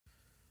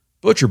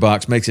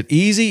ButcherBox makes it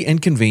easy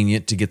and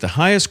convenient to get the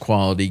highest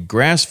quality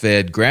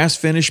grass-fed,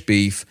 grass-finished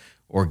beef,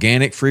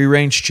 organic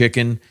free-range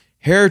chicken,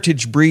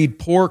 heritage breed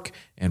pork,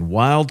 and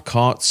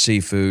wild-caught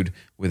seafood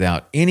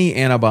without any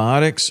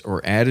antibiotics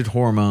or added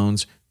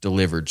hormones,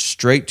 delivered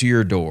straight to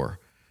your door.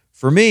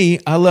 For me,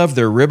 I love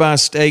their ribeye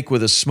steak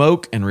with a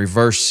smoke and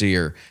reverse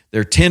sear,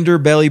 their tender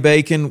belly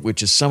bacon,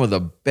 which is some of the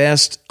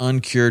best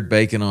uncured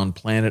bacon on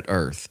planet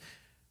Earth.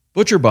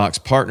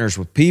 ButcherBox partners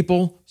with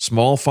people,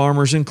 small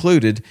farmers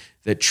included,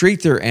 that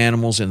treat their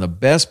animals in the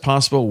best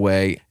possible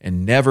way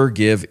and never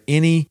give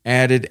any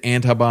added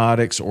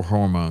antibiotics or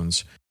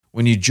hormones.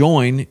 When you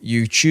join,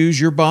 you choose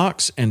your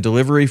box and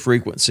delivery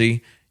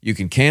frequency. You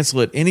can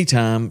cancel at any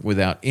time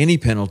without any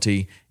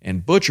penalty,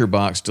 and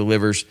ButcherBox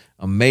delivers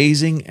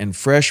amazing and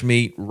fresh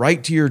meat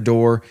right to your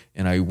door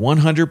in a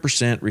 100%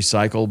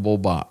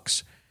 recyclable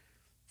box.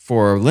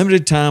 For a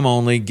limited time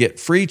only,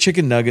 get free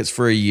chicken nuggets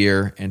for a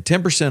year and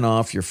 10%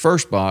 off your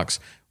first box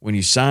when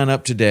you sign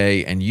up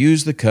today and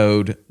use the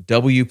code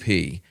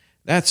WP.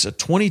 That's a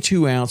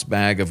 22-ounce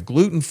bag of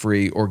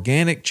gluten-free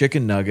organic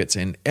chicken nuggets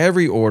in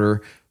every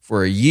order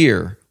for a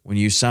year when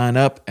you sign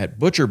up at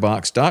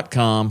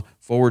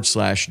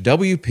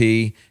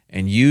butcherbox.com/WP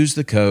and use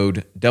the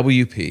code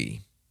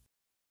WP.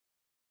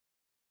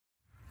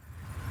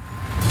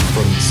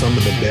 From some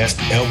of the best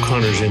elk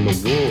hunters in the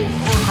world.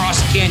 We're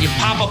across the canyon,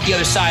 pop up the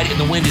other side, and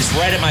the wind is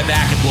right at my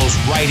back and blows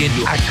right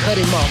into it. I cut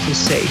him off and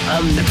say,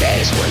 I'm the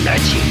baddest one,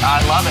 not you.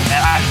 I love it, man.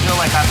 I feel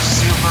like I'm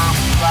super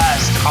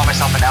blessed to call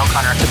myself an elk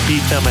hunter. To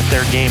beat them at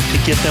their game, to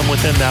get them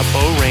within that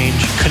bow range,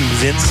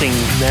 convincing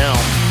them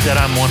that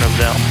I'm one of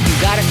them. You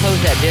got to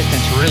close that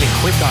distance really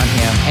quick on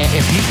him. And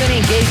if he's going to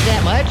engage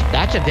that much,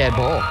 that's a dead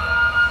bull.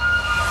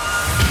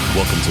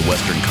 Welcome to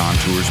Western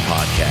Contours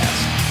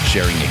Podcast,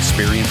 sharing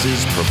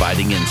experiences,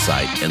 providing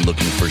insight, and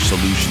looking for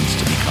solutions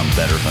to become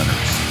better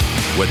hunters.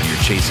 Whether you're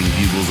chasing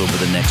bugles over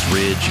the next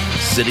ridge,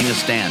 sitting a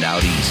stand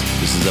out east,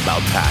 this is about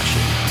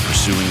passion,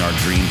 pursuing our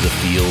dreams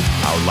afield,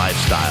 our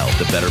lifestyle,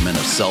 the betterment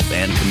of self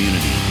and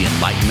community, the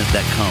enlightenment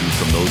that comes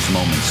from those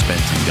moments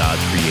spent in God's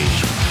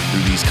creation.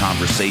 Through these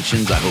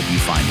conversations, I hope you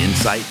find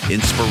insight,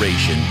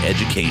 inspiration,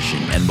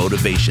 education, and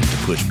motivation to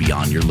push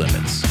beyond your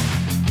limits.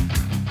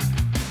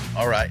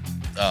 All right.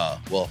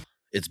 Well,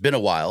 it's been a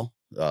while,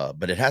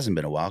 but it hasn't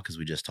been a while because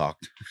we just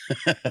talked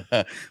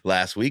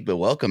last week. But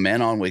welcome,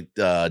 man, on with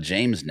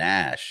James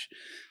Nash.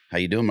 How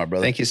you doing, my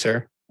brother? Thank you,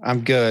 sir.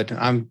 I'm good.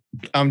 I'm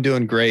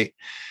doing great.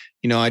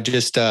 You know, I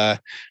just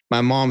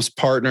my mom's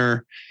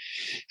partner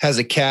has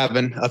a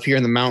cabin up here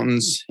in the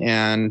mountains,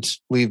 and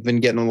we've been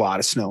getting a lot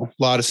of snow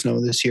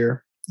this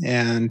year,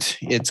 and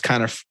it's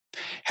kind of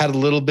had a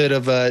little bit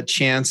of a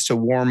chance to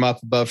warm up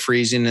above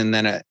freezing, and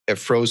then it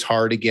froze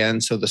hard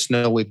again. So the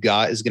snow we've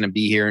got is going to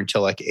be here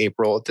until like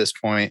April at this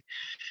point.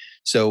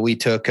 So we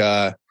took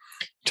the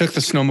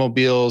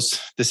snowmobiles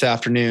this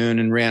afternoon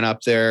and ran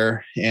up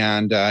there,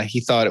 and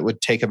he thought it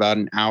would take about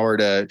an hour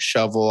to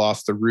shovel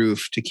off the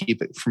roof to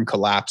keep it from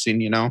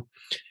collapsing, you know,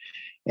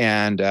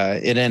 and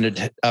it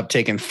ended up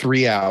taking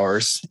 3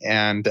 hours.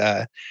 And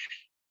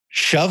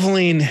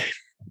shoveling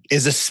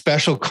is a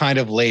special kind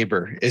of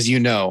labor, as you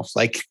know.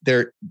 Like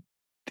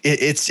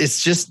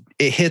it's just,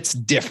 it hits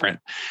different.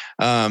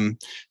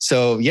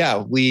 So yeah,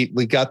 we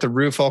got the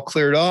roof all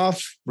cleared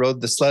off,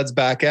 rode the sleds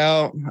back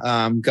out,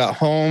 got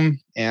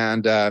home,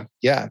 and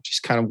yeah,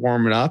 just kind of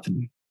warming up,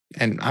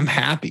 and I'm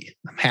happy.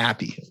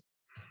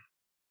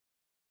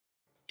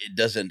 It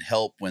doesn't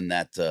help when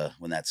that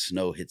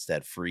snow hits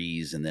that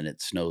freeze, and then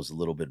it snows a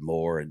little bit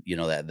more, and you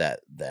know that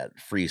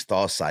freeze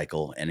thaw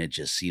cycle, and it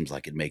just seems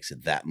like it makes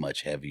it that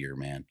much heavier,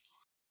 man.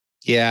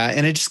 Yeah,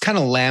 and it just kind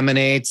of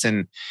laminates,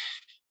 and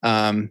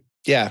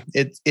yeah,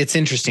 it's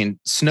interesting.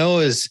 Snow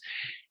is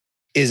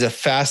a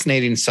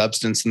fascinating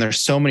substance, and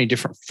there's so many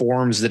different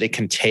forms that it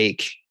can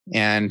take.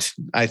 And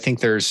I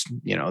think there's,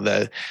 you know,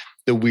 the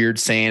weird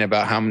saying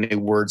about how many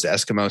words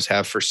Eskimos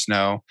have for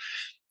snow,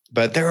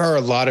 but there are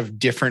a lot of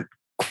different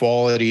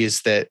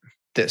qualities that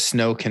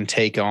snow can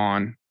take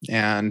on,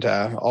 and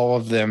all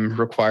of them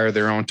require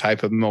their own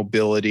type of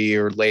mobility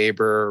or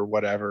labor or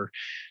whatever.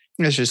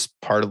 It's just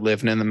part of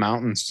living in the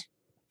mountains.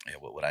 Yeah,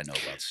 what would I know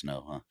about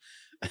snow, huh?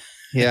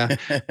 Yeah,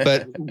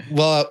 but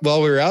while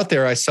we were out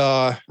there, I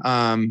saw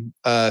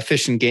a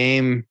Fish and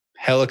Game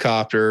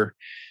helicopter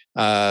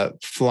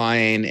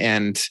flying,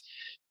 and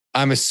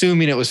I'm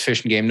assuming it was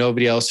Fish and Game.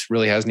 Nobody else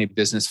really has any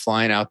business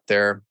flying out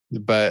there,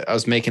 but I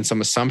was making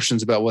some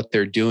assumptions about what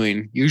they're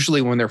doing.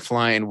 Usually when they're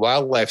flying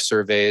wildlife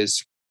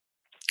surveys,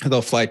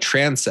 they'll fly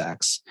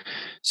transects.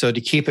 So to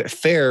keep it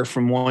fair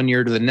from one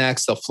year to the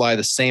next, they'll fly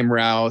the same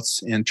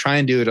routes and try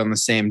and do it on the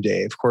same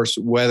day. Of course,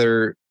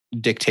 weather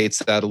dictates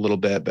that a little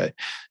bit, but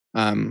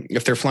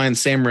if they're flying the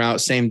same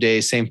route, same day,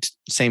 same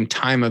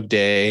time of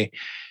day,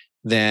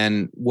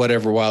 then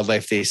whatever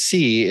wildlife they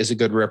see is a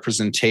good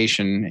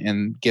representation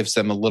and gives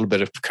them a little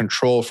bit of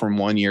control from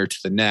one year to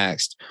the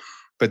next.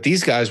 But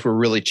these guys were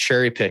really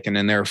cherry picking,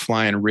 and they were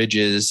flying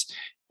ridges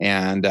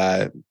and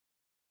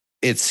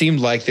it seemed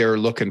like they were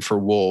looking for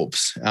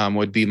wolves,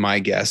 would be my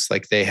guess.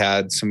 Like they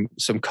had some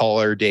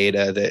collar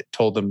data that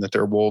told them that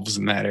there are wolves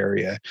in that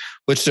area,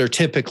 which there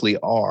typically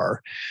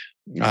are.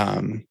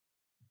 I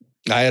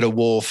had a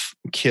wolf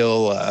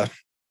kill a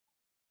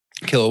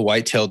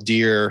white-tailed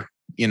deer,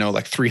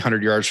 like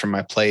 300 yards from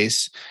my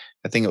place.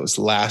 I think it was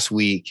last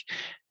week.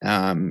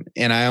 And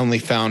I only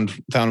found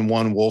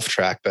one wolf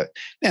track, but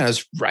man, it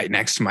was right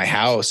next to my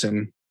house.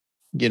 And,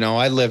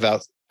 I live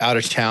out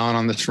of town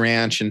on this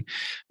ranch, and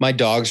my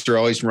dogs are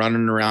always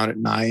running around at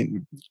night.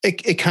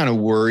 It kind of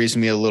worries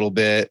me a little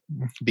bit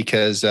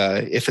because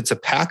if it's a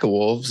pack of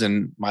wolves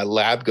and my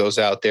lab goes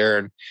out there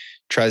and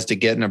tries to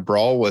get in a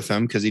brawl with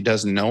them because he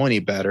doesn't know any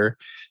better,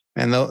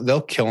 and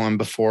they'll kill him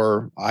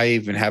before I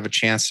even have a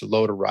chance to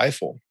load a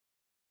rifle.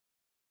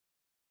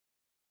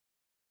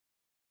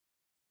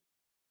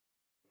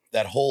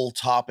 That whole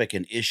topic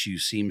and issue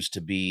seems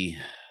to be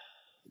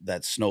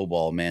that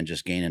snowball, man,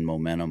 just gaining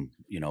momentum,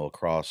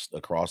 across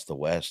the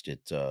West.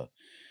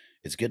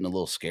 It's getting a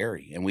little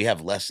scary, and we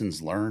have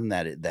lessons learned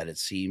that it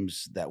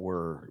seems that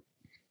we're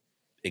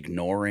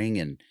ignoring,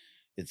 and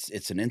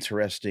it's an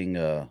interesting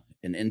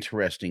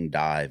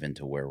dive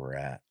into where we're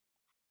at.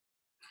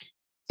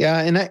 Yeah,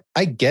 and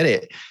I get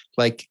it.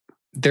 Like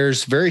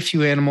there's very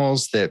few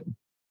animals that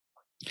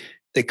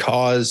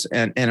cause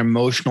an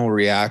emotional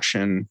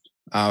reaction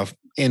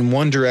in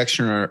one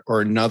direction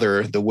or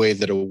another the way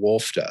that a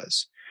wolf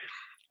does.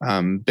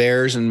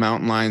 Bears and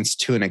mountain lions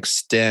to an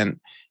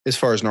extent, as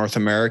far as North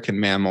American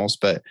mammals,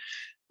 but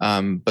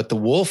the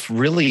wolf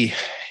really,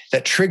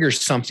 that triggers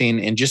something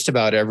in just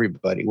about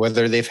everybody,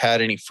 whether they've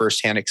had any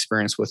firsthand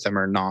experience with them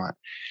or not.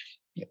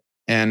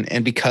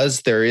 And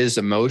because there is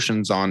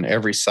emotions on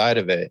every side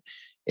of it,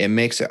 it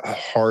makes it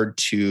hard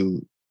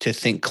to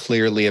think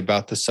clearly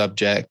about the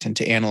subject and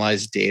to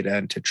analyze data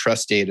and to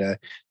trust data,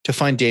 to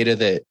find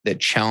data that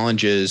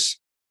challenges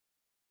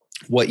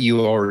what you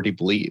already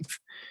believe.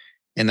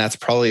 And that's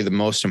probably the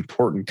most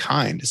important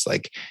kind. It's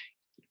like,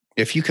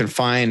 if you can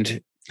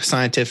find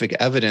scientific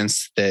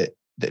evidence that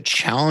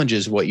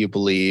challenges what you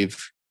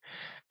believe,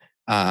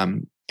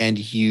 and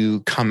you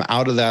come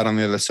out of that on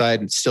the other side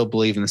and still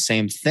believe in the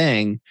same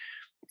thing,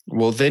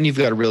 well, then you've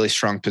got a really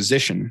strong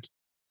position.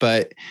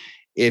 But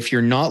if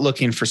you're not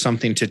looking for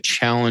something to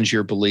challenge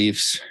your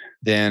beliefs,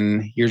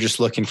 then you're just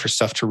looking for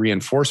stuff to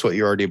reinforce what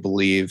you already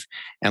believe.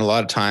 And a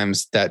lot of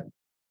times that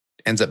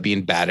ends up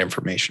being bad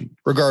information,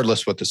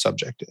 regardless what the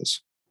subject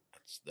is.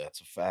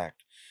 That's a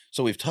fact.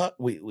 So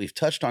we've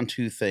touched on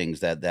two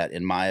things that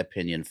in my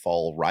opinion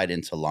fall right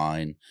into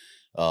line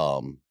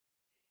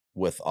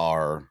with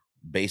our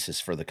basis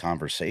for the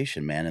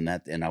conversation, man.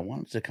 And I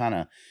wanted to kind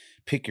of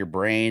pick your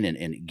brain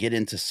and get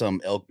into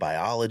some elk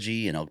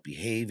biology and elk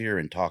behavior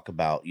and talk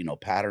about,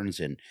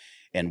 patterns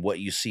and what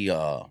you see,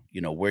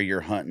 where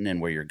you're hunting and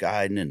where you're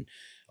guiding and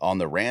on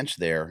the ranch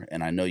there.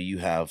 And I know you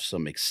have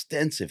some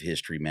extensive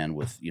history, man,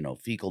 with,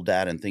 fecal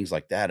data and things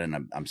like that.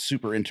 And I'm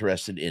super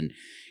interested in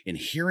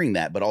hearing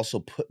that, but also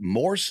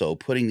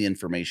putting the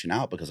information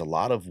out, because a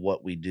lot of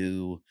what we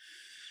do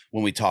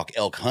when we talk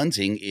elk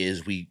hunting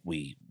is we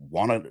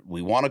want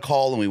to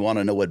call and we want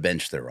to know what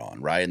bench they're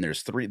on. Right. And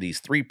there's these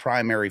three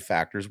primary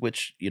factors,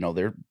 which,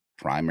 they're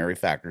primary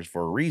factors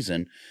for a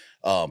reason.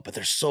 But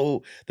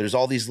there's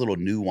all these little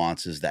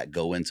nuances that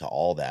go into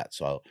all that.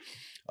 So,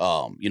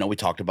 we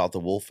talked about the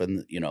wolf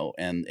and,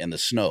 and the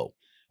snow.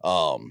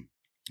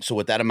 So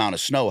with that amount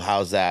of snow,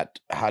 how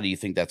do you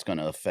think that's going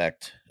to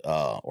affect,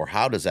 or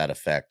how does that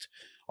affect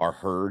our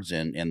herds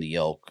and the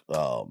elk,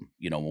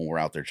 when we're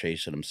out there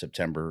chasing them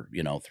September,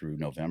 through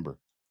November?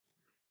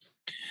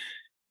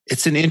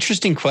 It's an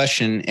interesting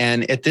question.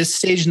 And at this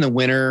stage in the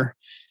winter,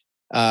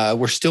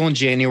 we're still in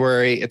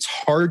January. It's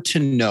hard to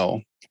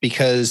know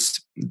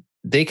because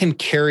they can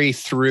carry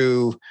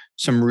through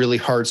some really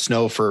hard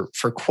snow for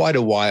quite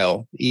a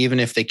while, even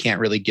if they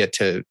can't really get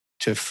to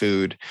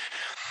food.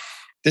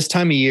 This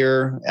time of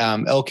year,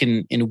 elk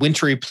in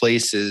wintry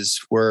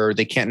places where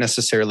they can't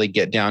necessarily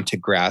get down to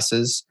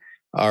grasses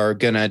are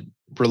going to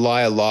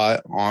rely a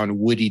lot on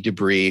woody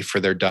debris for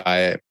their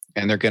diet.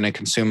 And they're going to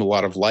consume a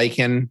lot of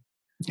lichen.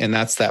 And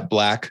that's that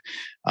black,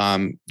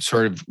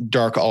 sort of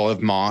dark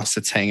olive moss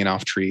that's hanging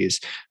off trees.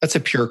 That's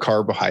a pure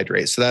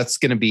carbohydrate. So that's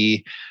going to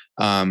be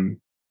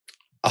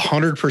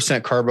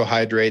 100%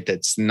 carbohydrate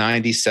that's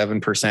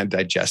 97%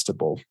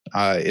 digestible,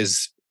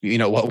 is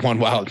what one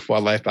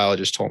wildlife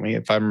biologist told me,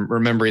 if I'm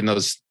remembering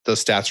those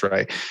stats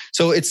right.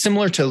 So it's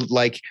similar to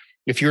like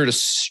if you were to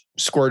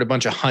squirt a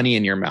bunch of honey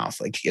in your mouth,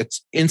 like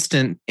it's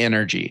instant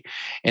energy,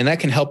 and that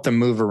can help them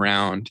move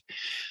around.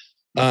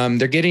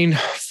 They're getting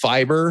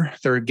fiber.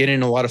 They're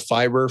getting a lot of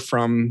fiber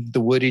from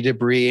the woody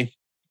debris,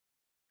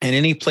 and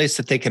any place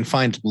that they can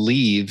find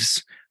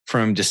leaves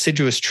from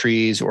deciduous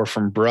trees or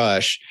from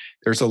brush,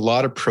 there's a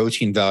lot of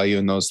protein value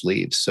in those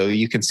leaves. So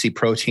you can see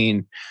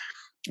protein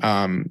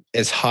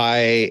as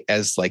high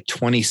as like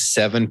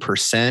 27%,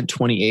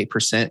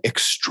 28%,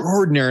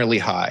 extraordinarily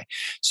high.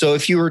 So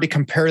if you were to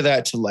compare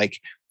that to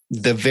like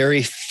the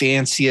very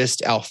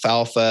fanciest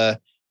alfalfa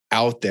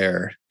out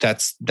there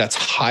that's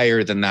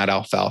higher than that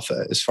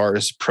alfalfa as far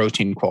as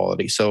protein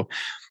quality. So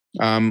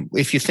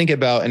if you think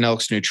about an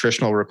elk's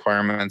nutritional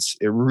requirements,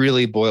 it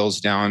really boils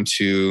down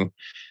to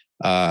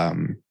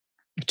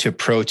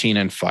protein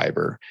and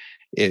fiber,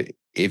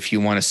 if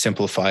you want to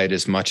simplify it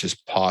as much as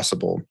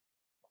possible.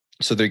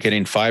 So they're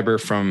getting fiber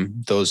from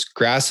those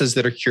grasses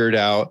that are cured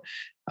out,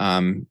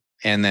 and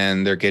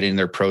then they're getting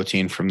their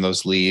protein from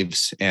those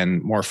leaves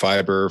and more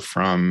fiber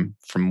from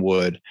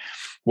wood.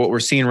 What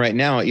we're seeing right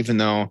now, even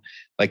though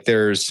like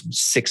there's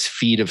 6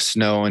 feet of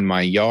snow in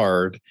my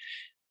yard,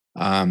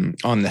 on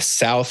the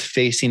south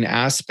facing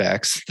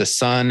aspects, the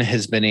sun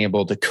has been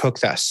able to cook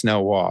that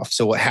snow off.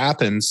 So what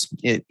happens,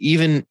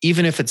 even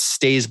if it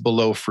stays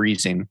below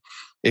freezing,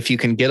 if you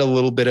can get a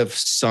little bit of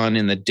sun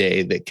in the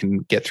day that can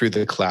get through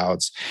the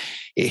clouds,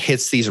 it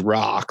hits these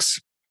rocks,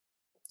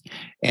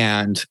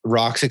 and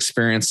rocks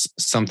experience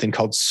something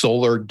called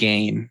solar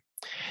gain.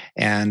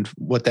 And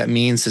what that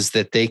means is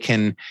that they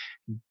can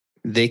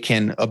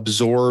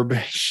absorb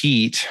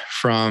heat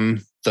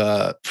from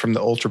the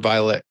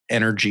ultraviolet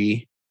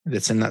energy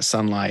that's in that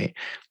sunlight,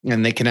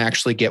 and they can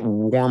actually get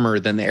warmer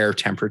than the air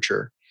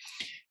temperature.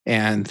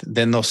 And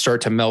then they'll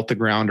start to melt the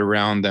ground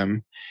around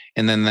them.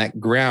 And then that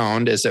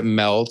ground, as it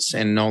melts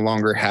and no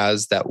longer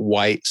has that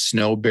white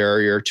snow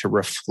barrier to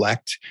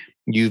reflect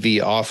UV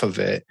off of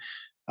it,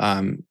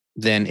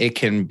 then it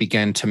can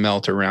begin to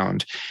melt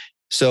around.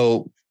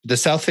 So the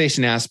south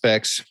facing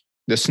aspects,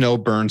 the snow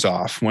burns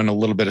off when a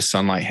little bit of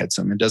sunlight hits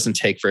them. It doesn't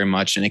take very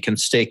much, and it can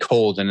stay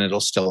cold and it'll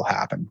still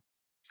happen.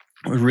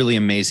 Really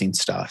amazing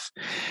stuff.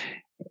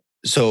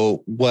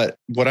 So what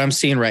I'm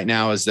seeing right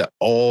now is that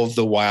all of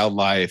the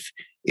wildlife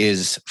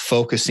is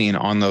focusing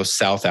on those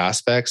south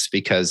aspects,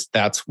 because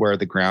that's where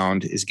the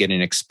ground is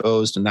getting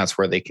exposed, and that's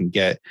where they can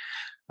get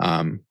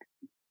to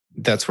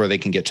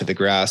the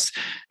grass.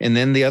 And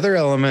then the other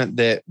element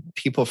that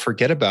people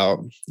forget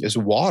about is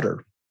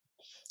water,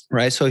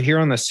 right? So here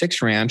on the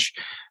 6 Ranch,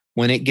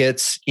 when it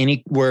gets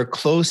anywhere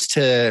close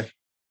to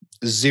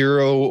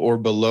 0 or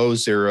below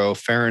 0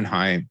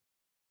 Fahrenheit,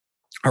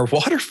 our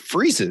water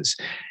freezes.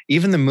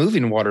 Even the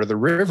moving water, the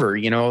river,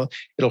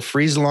 it'll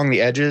freeze along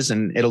the edges,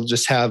 and it'll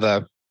just have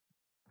a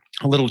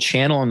little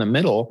channel in the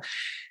middle.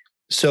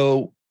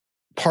 So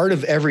part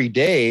of every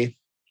day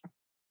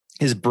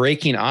is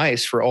breaking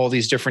ice for all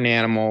these different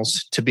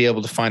animals to be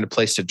able to find a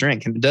place to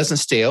drink. And it doesn't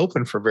stay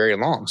open for very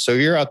long. So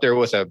you're out there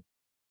with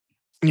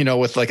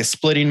with like a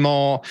splitting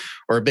maul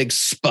or a big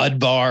spud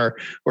bar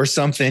or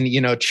something,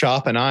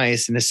 chopping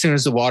ice. And as soon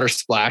as the water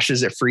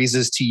splashes, it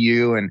freezes to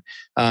you. And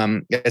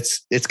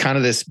it's kind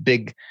of this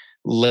big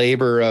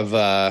labor of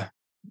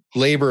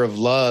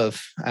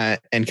love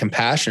and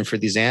compassion for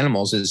these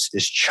animals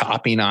is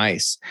chopping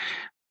ice.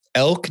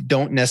 Elk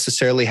don't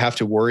necessarily have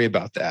to worry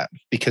about that,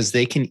 because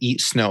they can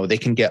eat snow. They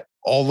can get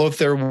all of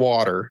their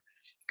water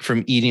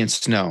from eating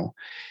snow.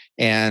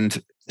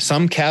 And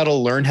some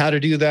cattle learn how to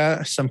do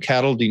that. Some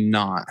cattle do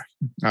not.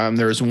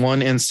 There was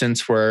one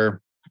instance where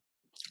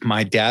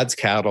my dad's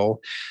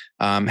cattle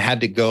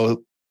had to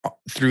go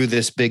through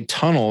this big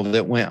tunnel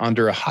that went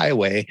under a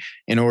highway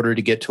in order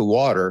to get to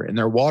water. And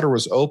their water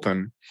was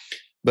open,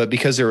 but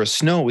because there was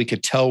snow, we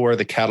could tell where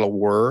the cattle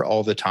were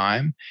all the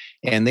time.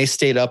 And they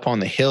stayed up on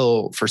the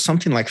hill for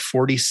something like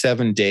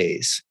 47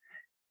 days,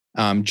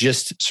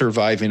 just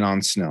surviving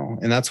on snow.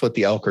 And that's what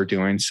the elk are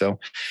doing. So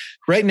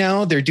right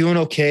now they're doing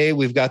okay.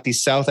 We've got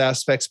these south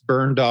aspects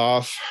burned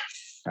off.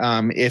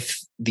 If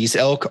these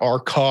elk are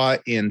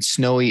caught in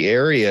snowy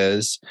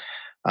areas,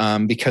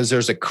 because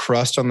there's a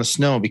crust on the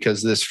snow,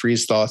 because of this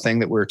freeze thaw thing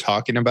that we're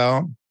talking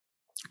about,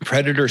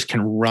 predators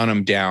can run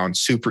them down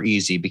super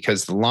easy,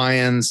 because the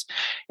lions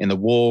and the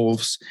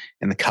wolves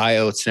and the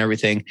coyotes and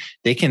everything,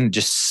 they can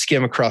just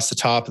skim across the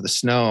top of the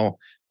snow,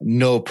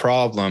 no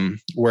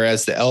problem.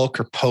 Whereas the elk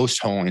are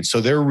post-holing.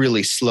 So they're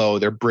really slow.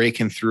 They're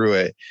breaking through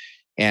it.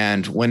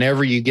 And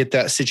whenever you get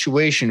that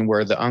situation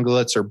where the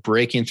ungulates are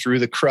breaking through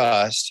the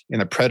crust and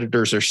the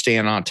predators are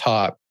staying on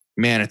top,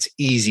 man, it's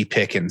easy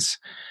pickings.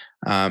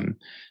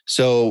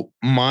 So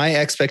my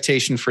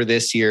expectation for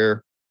this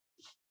year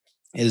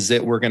is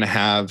that we're going to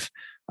have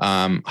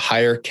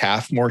higher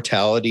calf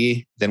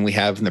mortality than we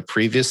have in the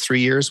previous 3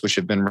 years, which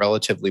have been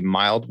relatively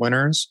mild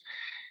winters.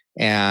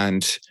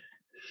 And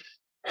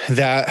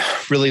that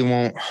really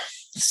won't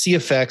see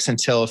effects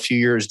until a few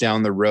years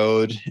down the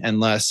road,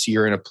 unless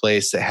you're in a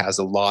place that has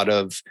a lot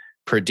of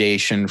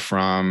predation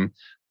from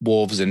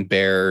wolves and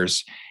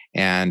bears.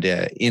 And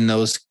in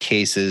those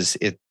cases,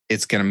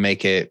 it's going to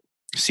make it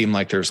seem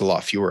like there's a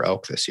lot fewer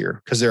elk this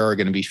year, because there are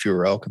going to be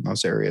fewer elk in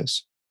those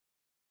areas.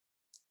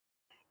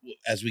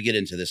 As we get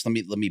into this, let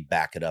me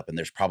back it up, and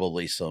there's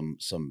probably some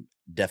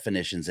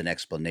definitions and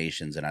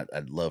explanations, and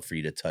I'd love for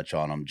you to touch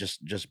on them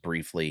just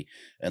briefly,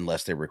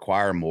 unless they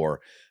require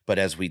more. But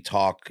as we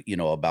talk,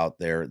 about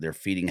their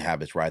feeding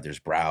habits, right? There's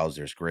browse,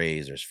 there's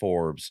graze, there's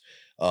forbs,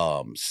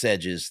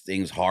 sedges,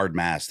 things, hard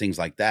mass, things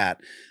like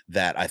that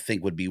I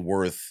think would be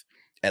worth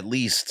at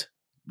least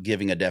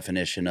giving a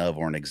definition of,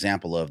 or an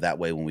example of. That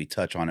way, when we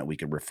touch on it, we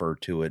could refer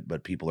to it,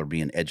 but people are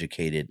being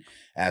educated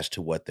as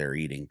to what they're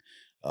eating.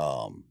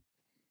 Um,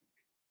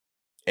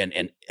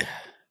 and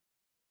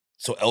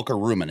so elk are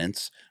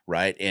ruminants,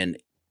 right? And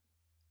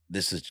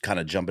this is kind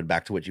of jumping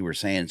back to what you were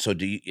saying. So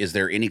is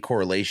there any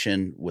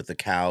correlation with the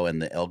cow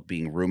and the elk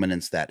being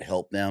ruminants that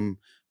help them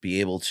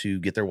be able to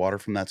get their water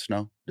from that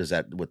snow? Does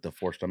that, with the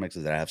four stomachs,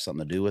 does that have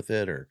something to do with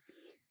it, or?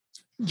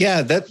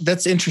 Yeah,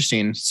 that's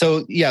interesting.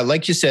 So yeah,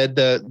 like you said,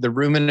 the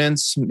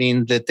ruminants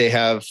mean that they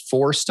have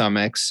four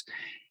stomachs.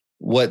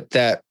 What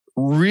that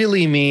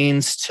really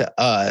means to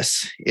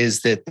us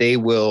is that they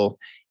will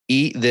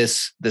eat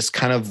this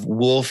kind of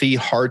wolfy,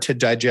 hard to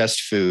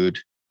digest food.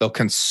 They'll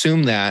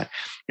consume that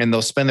and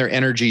they'll spend their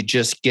energy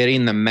just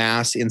getting the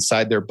mass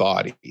inside their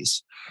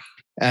bodies.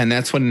 And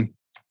that's when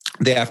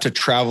they have to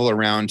travel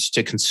around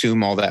to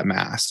consume all that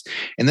mass.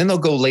 And then they'll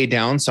go lay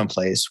down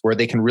someplace where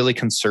they can really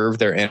conserve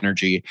their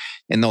energy,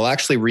 and they'll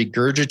actually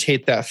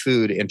regurgitate that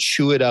food and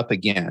chew it up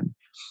again.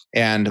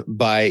 And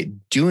by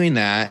doing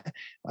that,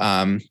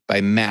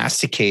 by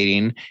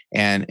masticating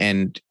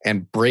and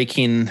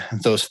breaking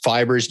those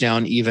fibers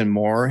down even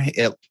more,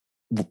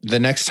 the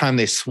next time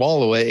they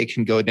swallow it, it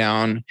can go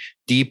down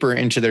deeper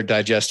into their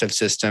digestive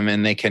system,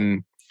 and they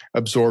can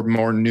absorb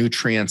more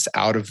nutrients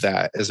out of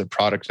that as a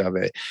product of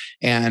it.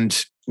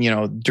 And,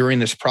 during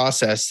this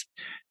process,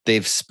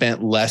 they've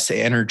spent less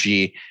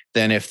energy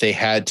than if they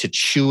had to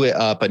chew it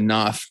up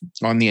enough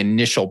on the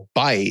initial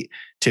bite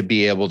to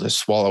be able to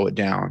swallow it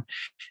down.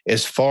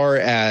 As far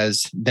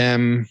as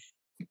them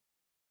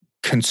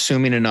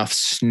consuming enough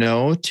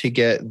snow to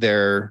get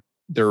their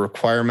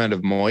requirement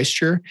of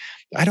moisture,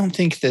 I don't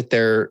think that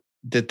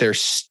their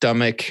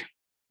stomach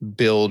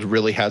build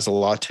really has a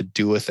lot to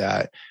do with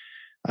that.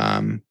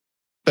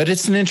 But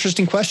it's an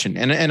interesting question,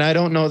 and I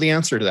don't know the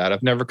answer to that.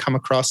 I've never come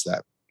across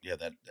that. Yeah,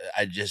 that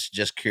I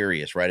just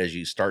curious, right? As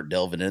you start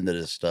delving into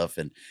this stuff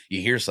and you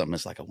hear something,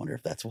 it's like, I wonder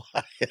if that's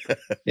why.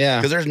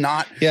 Yeah, because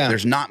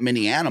there's not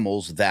many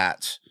animals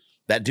that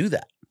do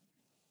that.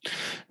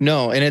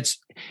 No, and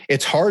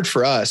it's hard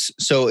for us.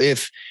 So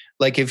if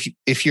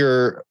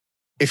you're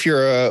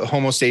a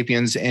Homo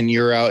sapiens and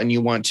you're out and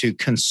you want to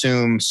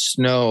consume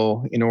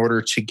snow in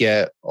order to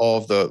get all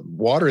of the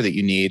water that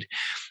you need,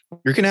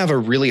 you're going to have a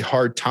really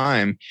hard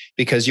time,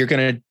 because you're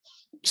going to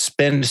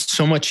spend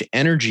so much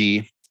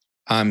energy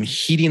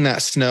heating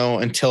that snow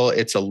until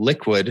it's a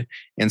liquid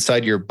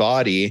inside your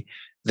body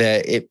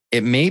that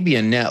it may be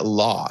a net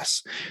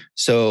loss.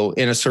 So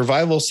in a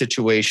survival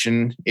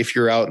situation, if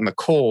you're out in the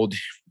cold,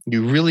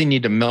 you really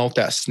need to melt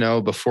that snow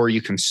before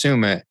you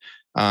consume it.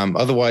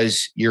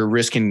 Otherwise, you're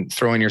risking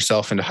throwing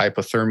yourself into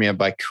hypothermia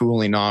by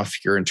cooling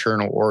off your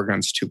internal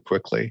organs too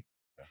quickly.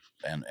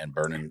 And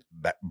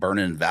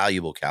burning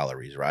valuable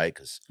calories, right?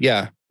 Because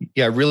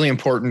really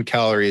important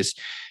calories,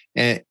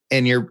 and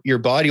your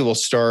body will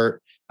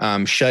start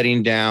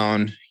shutting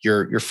down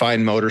your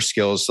fine motor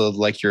skills, so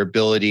like your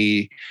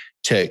ability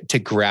to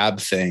grab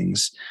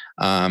things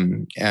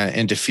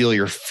and to feel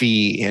your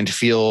feet and to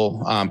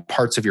feel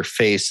parts of your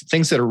face,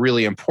 things that are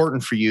really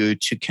important for you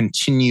to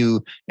continue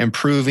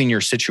improving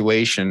your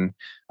situation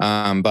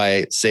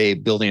by, say,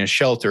 building a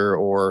shelter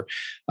or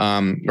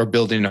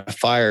building a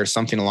fire,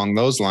 something along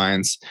those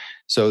lines.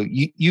 So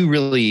you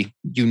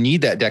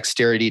need that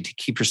dexterity to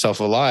keep yourself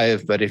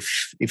alive. But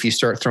if you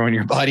start throwing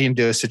your body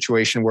into a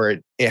situation where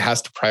it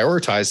has to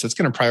prioritize, it's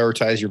going to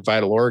prioritize your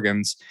vital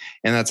organs,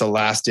 and that's a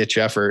last ditch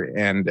effort.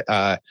 And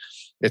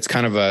it's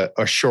kind of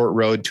a short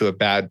road to a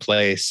bad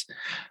place.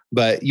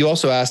 But you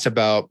also asked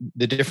about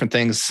the different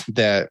things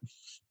that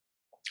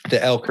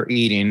the elk are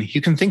eating.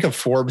 You can think of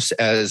forbs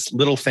as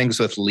little things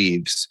with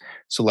leaves.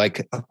 So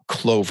like a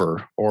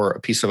clover or a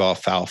piece of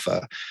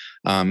alfalfa,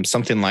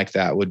 something like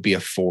that would be a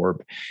forb.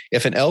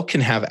 If an elk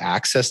can have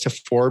access to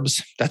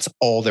forbs, that's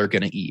all they're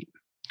going to eat.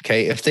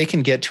 Okay. If they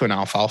can get to an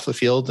alfalfa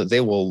field, they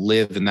will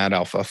live in that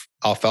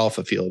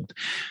alfalfa field.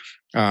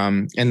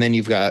 And then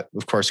you've got,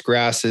 of course,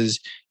 grasses.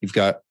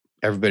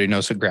 Everybody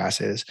knows what grass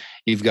is.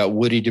 You've got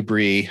woody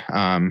debris.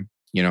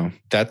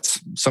 That's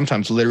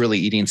sometimes literally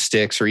eating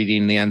sticks or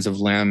eating the ends of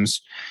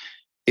limbs.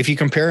 If you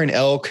compare an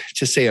elk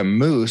to, say, a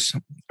moose's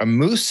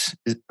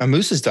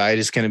diet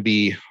is going to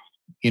be,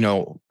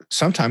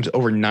 sometimes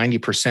over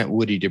 90%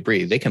 woody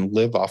debris. They can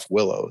live off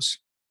willows.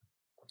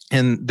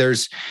 And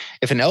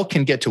if an elk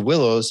can get to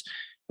willows,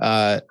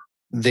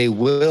 they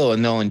will,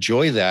 and they'll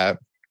enjoy that.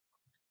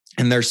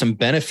 And there's some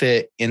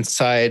benefit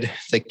inside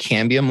the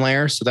cambium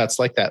layer. So that's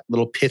like that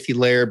little pithy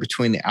layer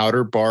between the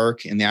outer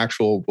bark and the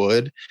actual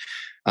wood.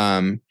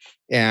 And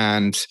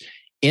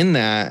in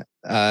that,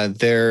 I'm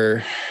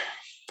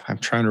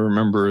trying to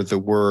remember the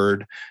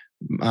word,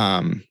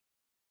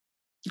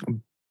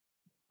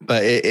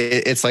 but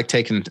it's like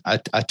taking a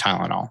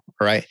Tylenol,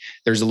 right?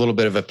 There's a little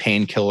bit of a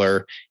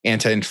painkiller,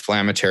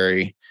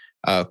 anti-inflammatory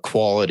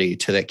quality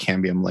to that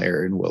cambium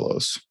layer in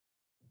willows.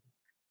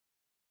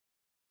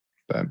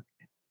 But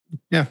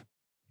yeah.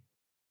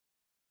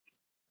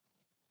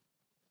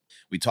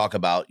 We talk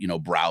about,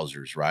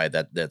 browsers, right?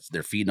 That's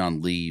they're feeding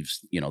on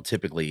leaves.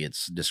 Typically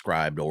it's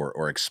described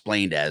or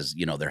explained as,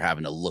 they're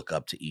having to look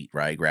up to eat,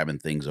 right? Grabbing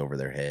things over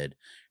their head,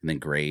 and then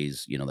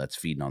graze, that's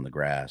feeding on the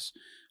grass.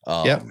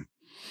 Yeah.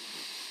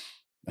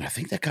 I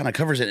think that kind of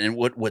covers it. And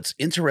what's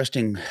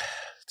interesting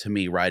to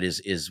me, right,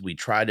 is we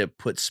try to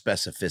put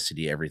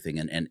specificity to everything.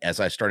 And as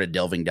I started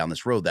delving down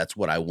this road, that's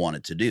what I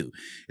wanted to do,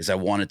 is I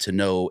wanted to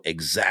know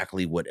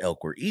exactly what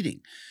elk were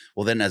eating.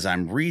 Well, then as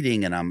I'm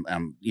reading and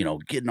I'm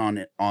getting on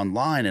it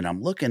online and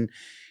I'm looking,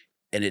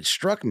 and it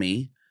struck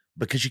me,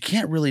 because you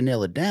can't really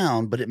nail it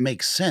down, but it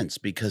makes sense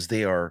because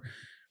they are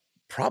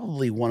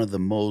probably one of the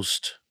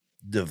most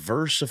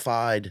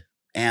diversified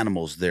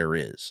animals there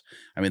is.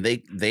 I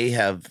mean, they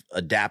have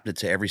adapted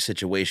to every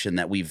situation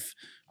that we've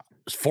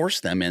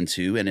forced them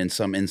into, and in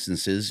some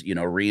instances,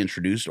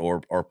 reintroduced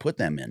or put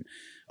them in.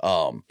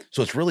 So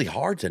it's really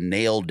hard to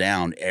nail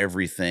down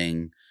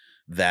everything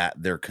that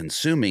they're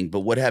consuming.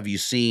 But what have you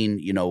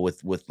seen,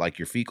 with like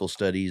your fecal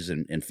studies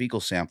and fecal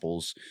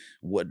samples?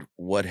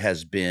 What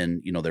has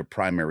been, their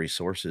primary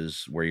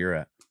sources where you're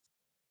at?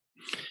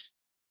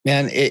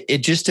 Man,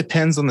 it just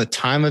depends on the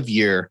time of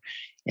year.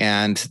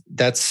 And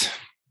that's,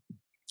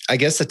 I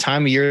guess, the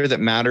time of year that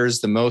matters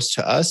the most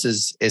to us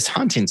is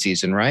hunting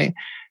season, right?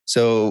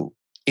 So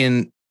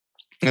in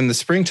the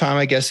springtime,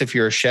 I guess if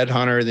you're a shed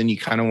hunter, then you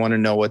kind of want to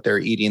know what they're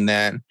eating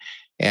then.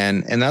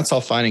 And that's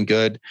all fine and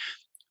good.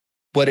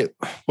 What it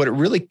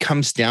really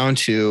comes down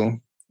to,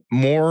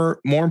 more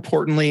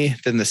importantly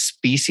than the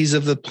species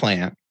of the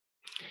plant,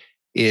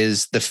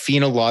 is the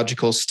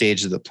phenological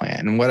stage of the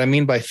plant. And what I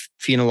mean by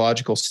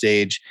phenological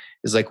stage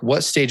is like,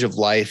 what stage of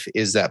life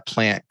is that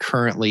plant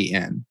currently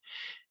in?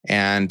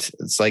 And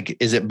it's like,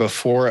 is it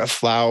before it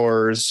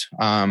flowers?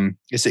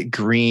 Is it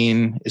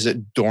green? Is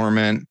it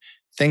dormant?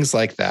 Things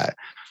like that.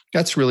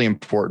 That's really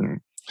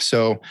important.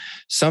 So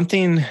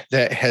something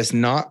that has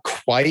not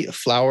quite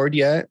flowered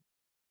yet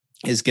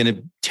is going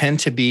to tend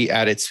to be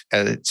at its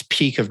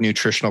peak of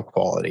nutritional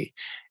quality.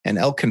 And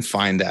elk can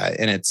find that,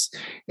 and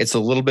it's a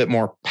little bit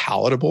more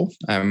palatable.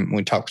 When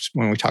we talk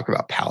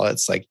about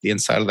palates, like the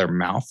inside of their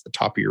mouth, the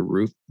top of your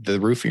roof, the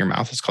roof of your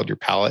mouth is called your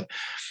palate.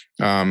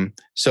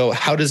 So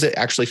how does it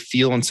actually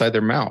feel inside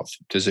their mouth?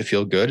 Does it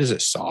feel good? Is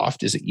it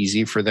soft? Is it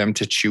easy for them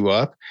to chew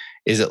up?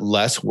 Is it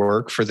less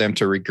work for them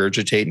to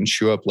regurgitate and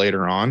chew up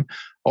later on?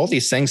 All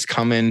these things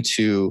come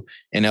into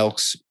an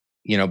elk's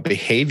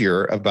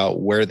behavior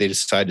about where they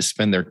decide to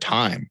spend their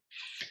time.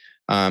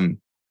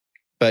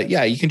 But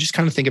yeah, you can just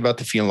kind of think about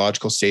the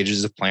phenological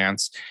stages of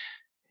plants.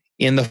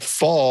 In the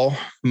fall,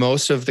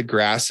 most of the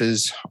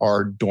grasses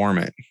are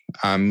dormant,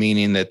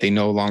 meaning that they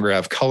no longer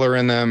have color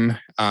in them.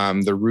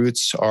 The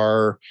roots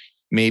are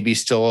maybe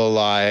still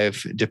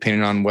alive,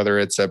 depending on whether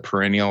it's a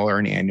perennial or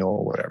an annual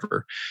or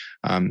whatever.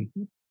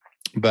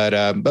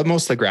 But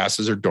most of the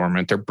grasses are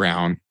dormant. They're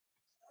brown.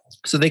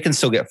 So they can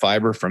still get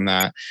fiber from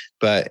that.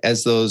 But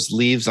as those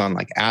leaves on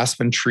like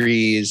aspen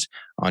trees,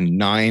 on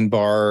nine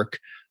bark,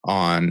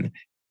 on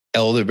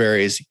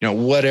elderberries,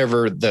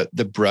 whatever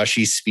the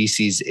brushy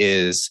species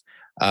is,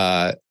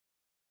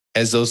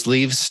 as those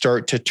leaves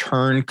start to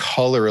turn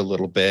color a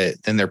little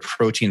bit, then their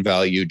protein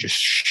value just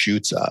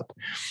shoots up.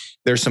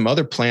 There's some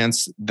other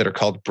plants that are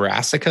called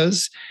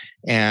brassicas,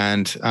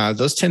 and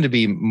those tend to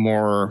be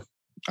more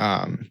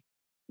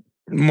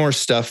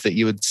stuff that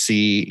you would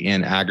see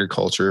in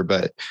agriculture.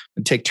 But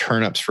take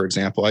turnips, for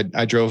example.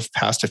 I drove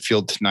past a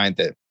field tonight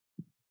that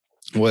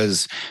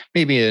was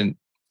maybe an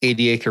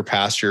 80-acre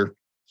pasture,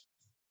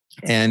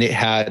 and it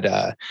had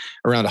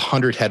around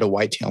 100 head of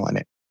whitetail in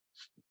it.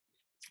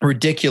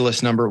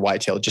 Ridiculous number of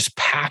whitetail just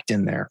packed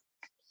in there.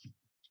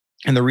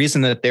 And the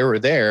reason that they were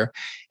there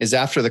is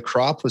after the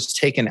crop was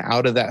taken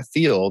out of that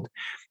field,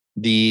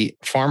 the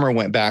farmer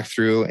went back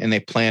through and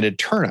they planted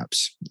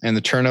turnips. And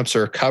the turnips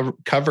are a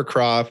cover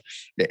crop.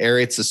 It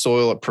aerates the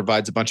soil. It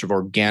provides a bunch of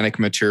organic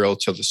material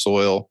to the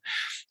soil.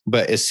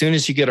 But as soon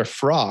as you get a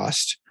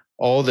frost,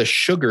 all the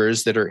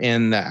sugars that are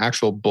in the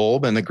actual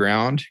bulb in the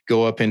ground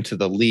go up into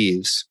the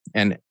leaves,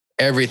 and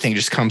everything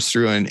just comes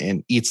through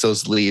and eats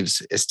those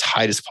leaves as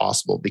tight as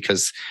possible,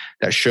 because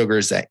that sugar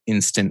is that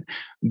instant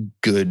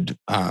good,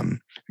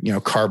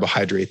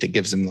 carbohydrate that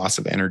gives them lots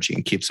of energy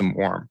and keeps them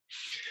warm.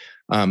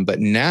 But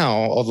now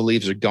all the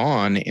leaves are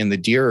gone, and the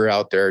deer are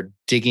out there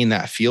digging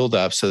that field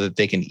up so that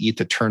they can eat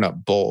the turnip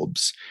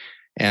bulbs.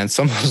 And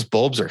some of those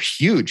bulbs are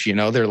huge,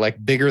 they're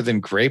like bigger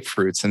than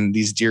grapefruits. And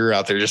these deer are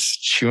out there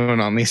just chewing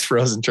on these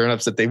frozen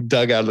turnips that they've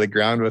dug out of the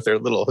ground with their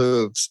little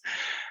hooves.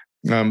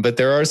 But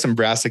there are some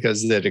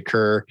brassicas that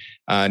occur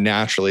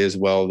naturally as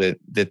well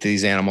that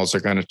these animals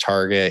are going to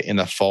target in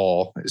the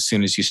fall as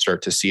soon as you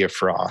start to see a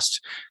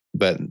frost.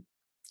 But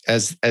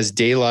as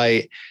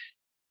daylight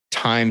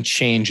time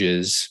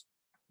changes,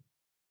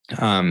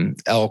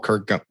 elk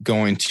are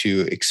going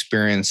to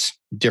experience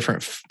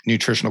different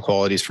nutritional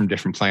qualities from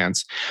different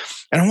plants.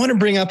 And I want to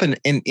bring up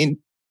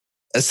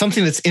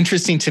something that's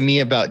interesting to me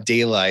about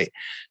daylight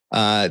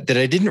that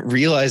I didn't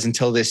realize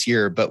until this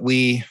year, but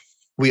we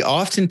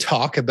often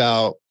talk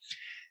about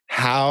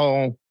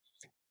how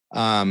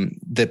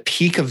the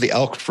peak of the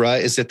elk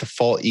rut is at the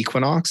fall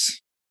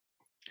equinox.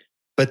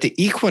 But the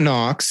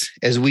equinox,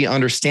 as we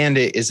understand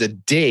it, is a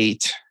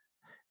date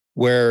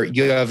where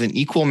you have an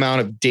equal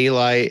amount of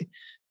daylight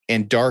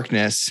and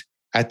darkness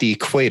at the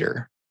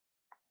equator.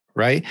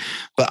 right?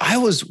 But I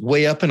was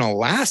way up in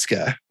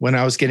Alaska when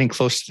I was getting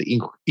close to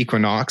the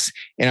equinox,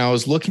 and I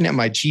was looking at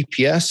my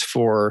GPS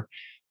for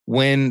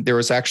when there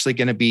was actually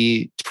going to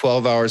be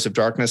 12 hours of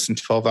darkness and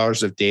 12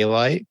 hours of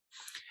daylight.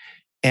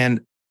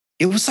 And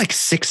it was like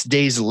 6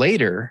 days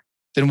later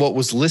than what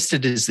was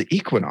listed as the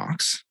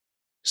equinox.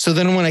 So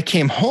then when I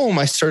came home,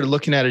 I started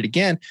looking at it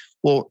again.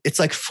 Well, it's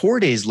like 4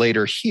 days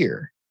later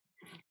here.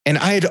 And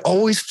I had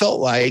always felt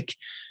like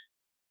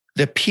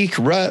the peak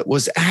rut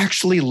was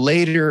actually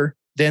later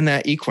than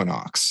that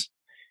equinox.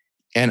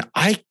 And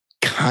I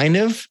kind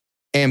of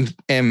am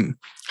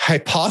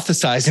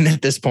hypothesizing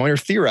at this point, or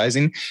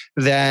theorizing,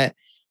 that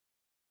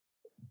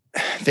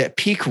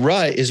peak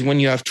rut is when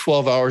you have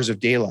 12 hours of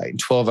daylight and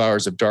 12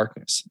 hours of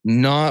darkness,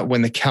 not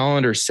when the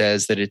calendar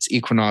says that it's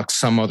equinox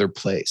some other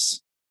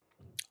place.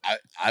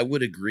 I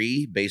would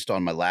agree based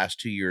on my last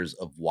 2 years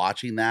of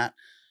watching that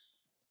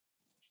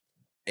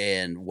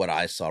and what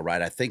I saw,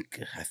 right? I think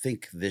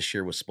this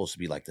year was supposed to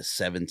be like the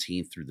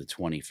 17th through the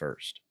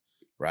 21st,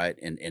 right?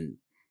 And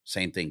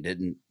same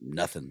thing,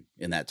 nothing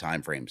in that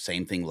time frame.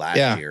 Same thing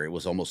last year. It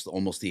was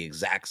almost the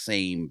exact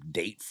same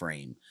date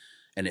frame.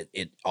 And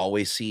it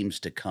always seems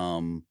to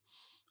come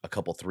a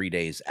couple, 3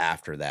 days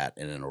after that,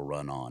 and it'll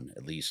run on,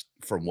 at least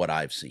from what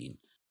I've seen.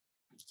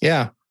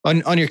 Yeah.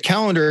 On your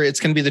calendar, it's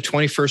going to be the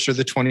 21st or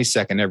the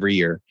 22nd every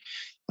year.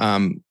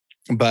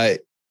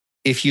 But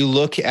if you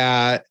look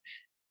at,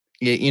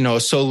 a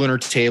solar lunar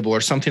table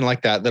or something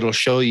like that, that'll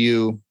show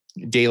you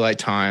daylight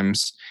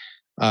times,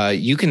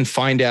 you can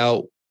find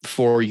out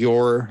for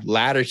your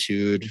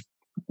latitude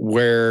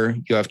where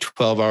you have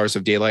 12 hours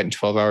of daylight and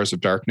 12 hours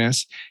of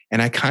darkness.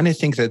 And I kind of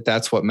think that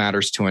that's what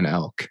matters to an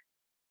elk.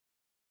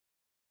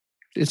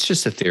 It's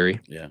just a theory.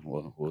 Yeah,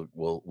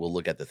 we'll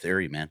look at the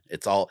theory, man.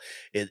 It's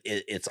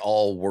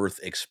all worth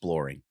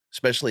exploring,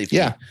 especially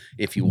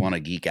if you want to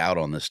geek out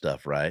on this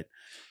stuff, right?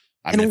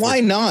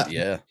 Why not?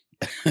 Yeah,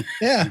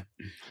 yeah.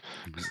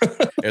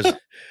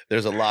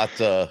 there's a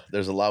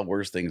lot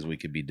worse things we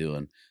could be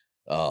doing,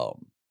 but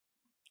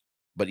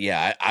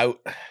yeah, I'm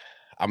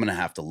gonna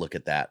have to look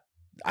at that.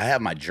 I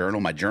have my journal.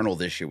 My journal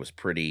this year was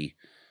pretty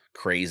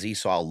crazy,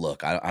 so I'll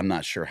look. I'm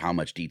not sure how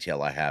much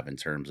detail I have in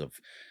terms of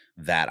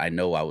that. I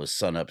know I was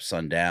sun up,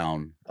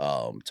 sundown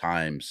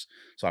times,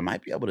 so I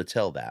might be able to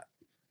tell that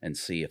and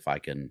see if I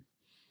can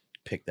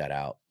pick that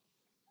out.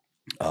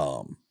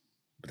 But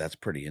that's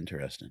pretty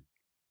interesting.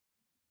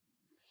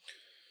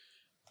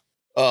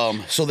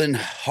 So then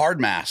hard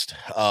mast,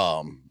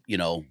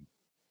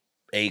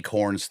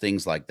 acorns,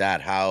 things like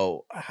that.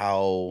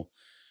 How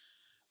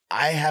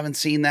I haven't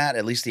seen that,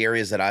 at least the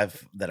areas that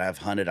I've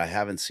hunted. I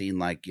haven't seen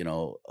like,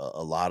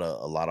 a lot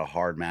of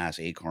hard mass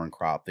acorn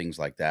crop, things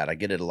like that. I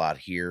get it a lot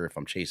here. If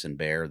I'm chasing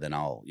bear, then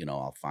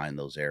I'll find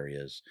those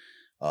areas.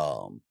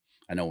 I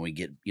know when we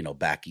get,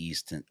 back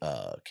east,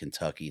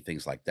 Kentucky,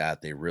 things like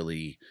that, they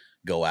really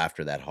go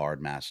after that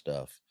hard mass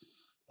stuff.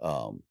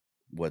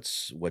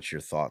 What's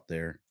your thought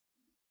there?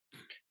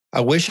 I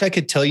wish I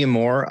could tell you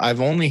more.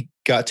 I've only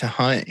got to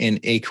hunt in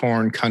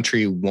acorn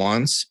country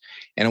once,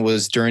 and it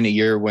was during a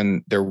year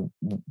when there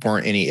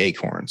weren't any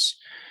acorns.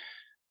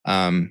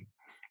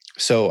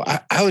 So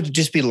I would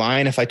just be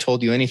lying if I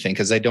told you anything,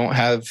 because I don't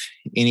have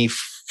any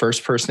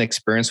first person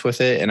experience with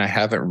it, and I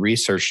haven't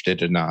researched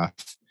it enough.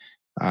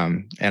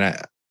 And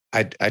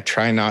I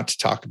try not to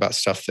talk about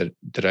stuff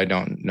that I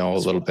don't know a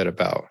little bit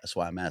about. That's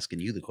why I'm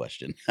asking you the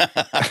question.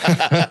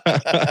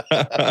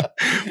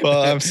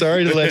 Well, I'm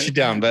sorry to let you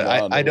down, but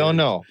I don't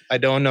know. I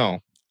don't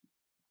know.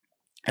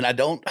 And at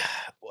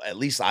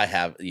least I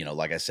have,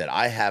 like I said,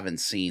 I haven't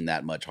seen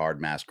that much hard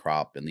mass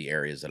crop in the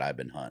areas that I've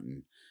been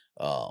hunting.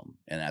 And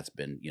that's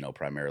been,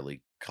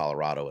 primarily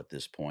Colorado at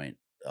this point.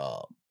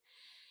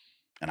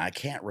 And I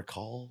can't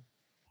recall,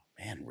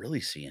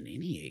 really seeing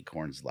any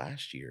acorns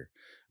last year.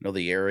 I know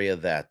the area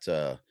that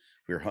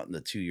we were hunting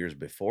the 2 years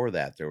before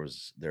that,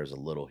 there's a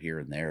little here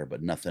and there,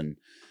 but nothing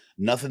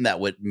that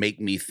would make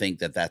me think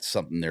that that's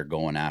something they're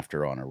going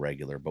after on a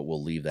regular. But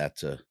we'll leave that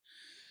to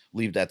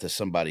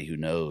somebody who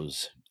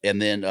knows.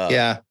 And then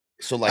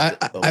so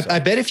like I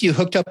bet if you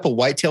hooked up a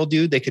whitetail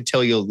dude, they could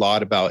tell you a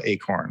lot about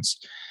acorns.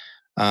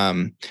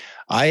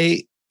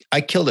 I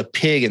killed a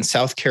pig in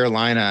South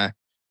Carolina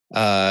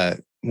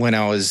when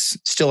I was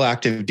still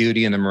active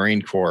duty in the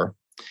Marine Corps,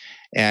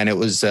 and it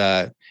was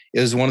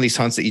one of these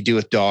hunts that you do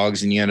with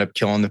dogs, and you end up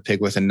killing the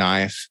pig with a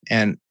knife.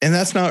 And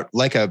that's not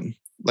like a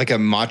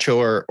macho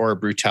or a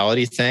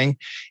brutality thing.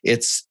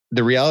 It's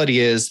the reality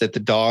is that the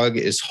dog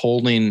is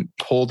holding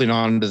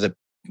on to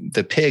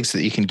the pig so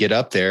that you can get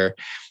up there.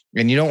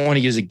 And you don't want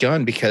to use a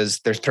gun because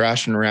they're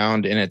thrashing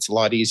around, and it's a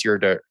lot easier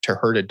to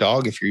hurt a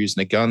dog if you're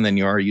using a gun than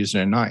you are using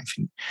a knife.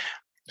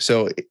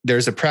 So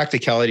there's a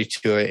practicality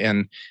to it,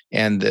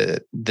 and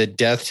the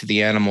death to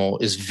the animal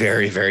is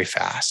very, very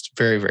fast,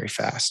 very, very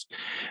fast.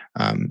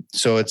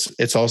 So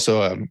it's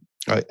also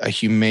a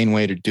humane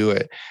way to do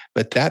it.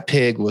 But that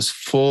pig was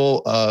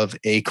full of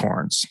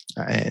acorns,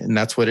 and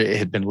that's what it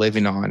had been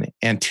living on.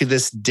 And to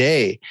this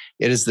day,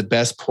 it is the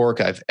best pork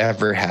I've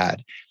ever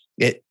had.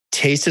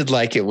 tasted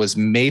like it was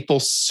maple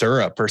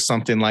syrup or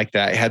something like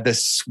that. It had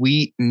this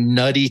sweet,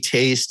 nutty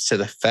taste to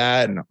the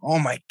fat. And oh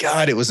my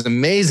God, it was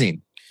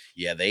amazing.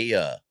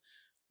 Yeah,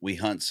 we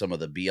hunt some of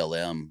the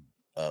BLM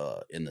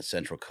in the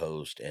Central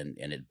Coast, and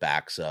it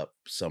backs up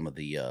some of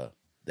the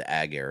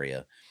ag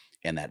area,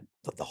 and that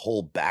the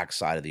whole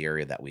backside of the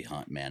area that we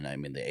hunt, man. I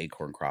mean, the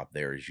acorn crop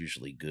there is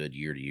usually good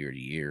year to year to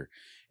year,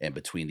 and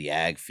between the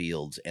ag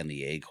fields and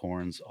the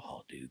acorns,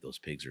 oh, dude, those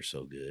pigs are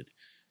so good,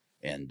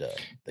 and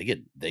they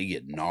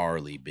get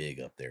gnarly big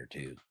up there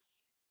too.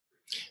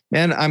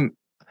 Man,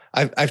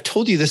 I've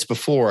told you this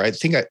before. I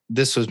think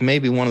this was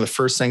maybe one of the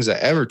first things I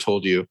ever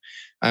told you.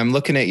 I'm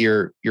looking at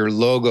your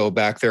logo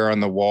back there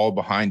on the wall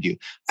behind you.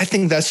 I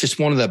think that's just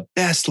one of the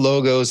best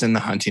logos in the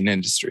hunting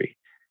industry.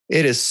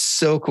 It is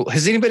so cool.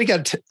 Has anybody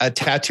got a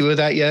tattoo of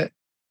that yet?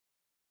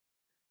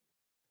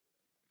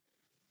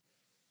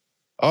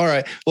 All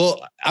right.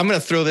 Well, I'm going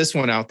to throw this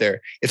one out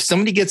there. If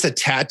somebody gets a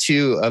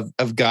tattoo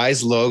of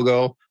Guy's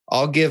logo,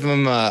 I'll give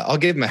him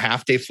a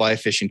half-day fly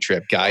fishing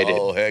trip guided.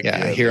 Oh, heck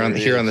yeah, here on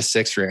the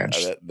Six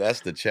Ranch. That's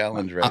the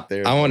challenge right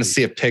there. I want to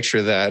see a picture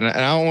of that, and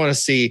I want to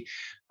see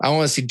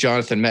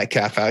Jonathan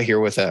Metcalf out here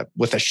with a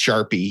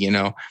Sharpie, you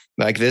know,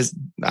 like this.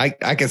 I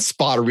can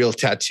spot a real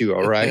tattoo.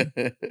 All right.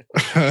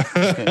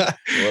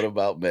 What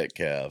about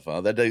Metcalf?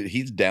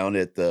 He's down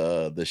at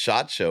the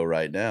SHOT Show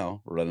right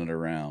now, running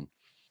around.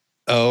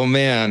 Oh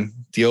man,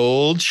 the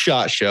old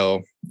SHOT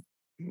Show.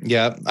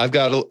 Yeah, I've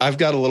got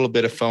a little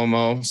bit of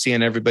FOMO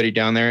seeing everybody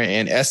down there,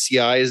 and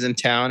SCI is in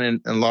town in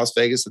Las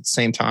Vegas at the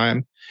same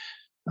time.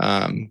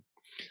 The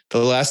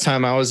last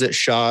time I was at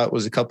SHOT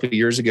was a couple of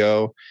years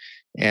ago,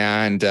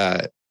 and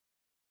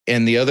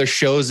the other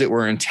shows that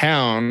were in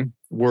town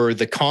were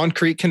the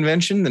Concrete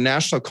Convention, the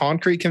National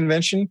Concrete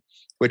Convention,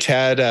 which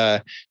had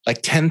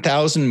like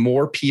 10,000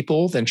 more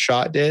people than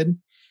SHOT did.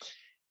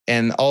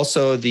 And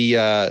also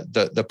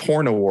the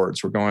porn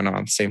awards were going on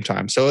at the same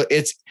time. So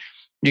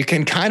you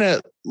can kind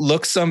of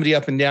look somebody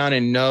up and down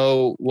and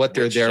know what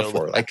they're there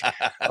for. Like,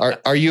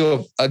 are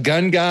you a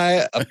gun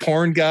guy, a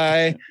porn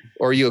guy,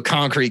 or are you a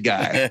concrete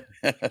guy?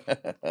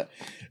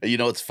 You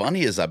know, what's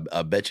funny is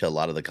I bet you a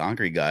lot of the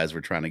concrete guys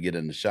were trying to get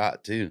in the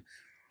SHOT too.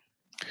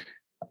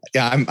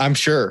 Yeah, I'm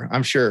sure.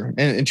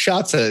 And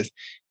SHOT's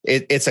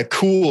it's a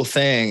cool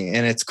thing,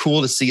 and it's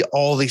cool to see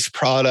all these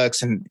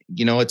products. And,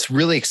 you know, it's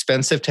really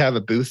expensive to have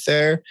a booth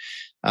there.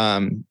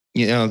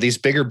 You know, these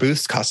bigger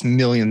booths cost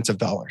millions of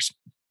dollars.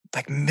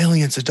 Like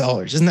millions of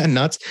dollars. Isn't that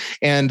nuts?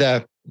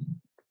 And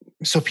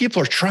so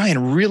people are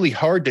trying really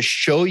hard to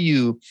show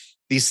you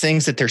these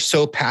things that they're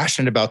so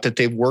passionate about, that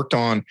they've worked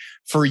on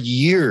for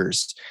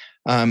years.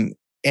 And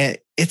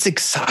it's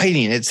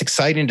exciting. It's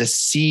exciting to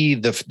see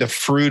the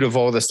fruit of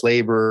all this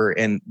labor,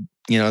 and,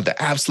 you know,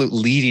 the absolute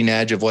leading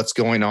edge of what's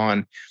going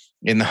on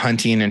in the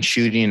hunting and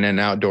shooting and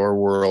outdoor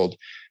world.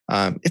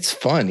 It's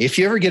fun. If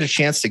you ever get a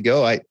chance to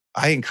go,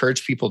 I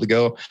encourage people to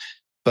go.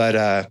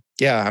 But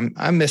yeah,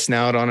 I'm missing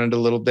out on it a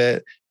little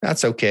bit.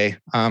 That's okay.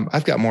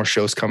 I've got more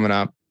shows coming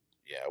up.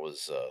 Yeah, I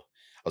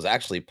was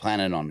actually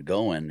planning on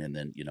going, and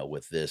then, you know,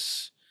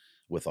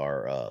 with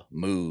our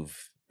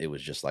move, it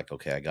was just like,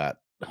 okay, I got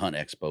Hunt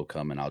Expo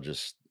coming. I'll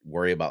just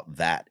worry about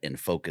that and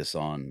focus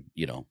on,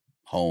 you know,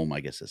 home. I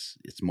guess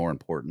it's more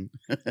important.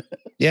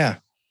 Yeah.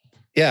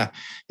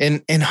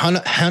 And Hunt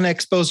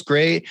Expo's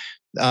great.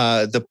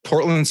 The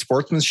Portland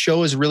Sportsman's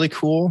Show is really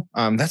cool.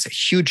 That's a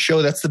huge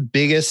show. That's the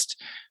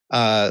biggest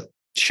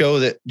show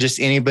that just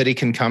anybody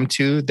can come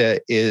to,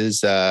 that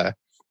is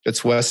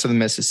that's west of the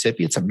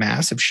Mississippi. It's a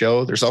massive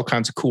show. There's all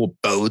kinds of cool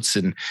boats,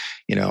 and,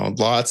 you know,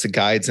 lots of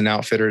guides and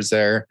outfitters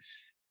there.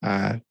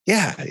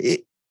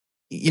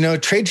 You know,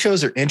 trade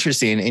shows are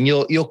interesting, and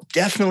you'll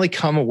definitely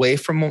come away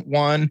from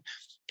one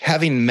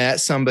having met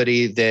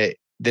somebody that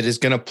is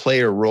going to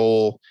play a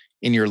role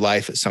in your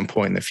life at some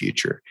point in the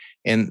future.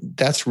 And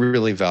that's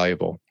really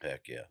valuable.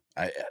 Heck yeah.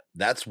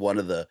 That's one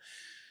of the,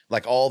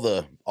 like, all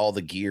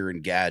the gear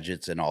and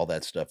gadgets and all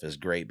that stuff is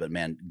great, but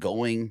man,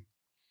 going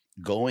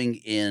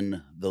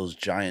in those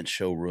giant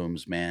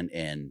showrooms, man,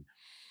 and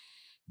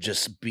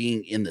just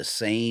being in the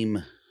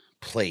same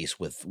place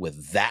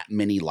with that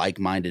many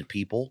like-minded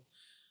people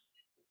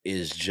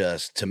is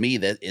just, to me,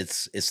 that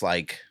it's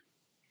like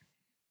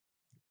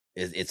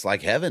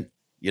heaven.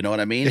 You know what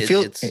I mean?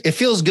 It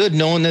feels good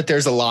knowing that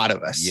there's a lot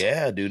of us.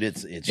 Yeah, dude.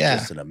 It's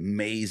just an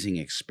amazing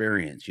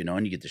experience, you know,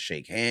 and you get to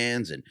shake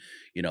hands, and,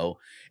 you know,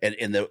 and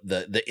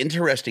the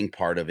interesting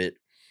part of it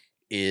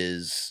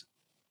is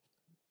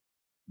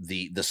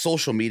the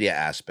social media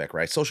aspect,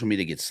 right? Social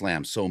media gets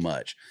slammed so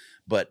much,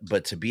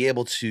 but to be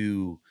able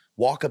to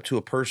walk up to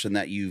a person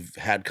that you've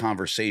had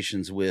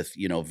conversations with,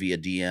 you know, via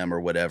DM or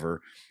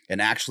whatever,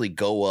 and actually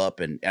go up,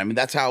 and I mean,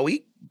 that's how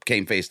we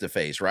came face to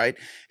face, right?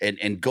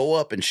 And go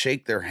up and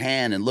shake their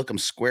hand and look them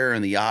square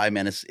in the eye,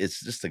 man. It's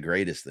just the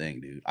greatest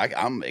thing, dude.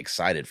 I'm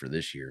excited for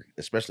this year,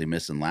 especially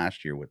missing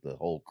last year with the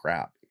whole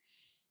crap.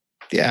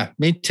 Yeah,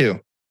 me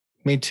too.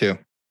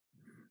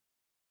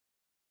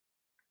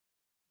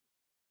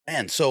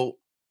 And so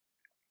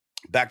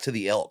back to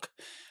the elk.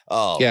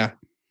 Yeah.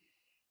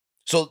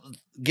 So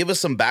give us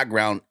some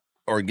background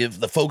or give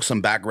the folks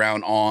some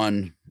background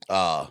on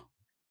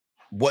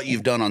what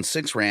you've done on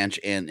Six Ranch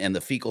and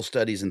the fecal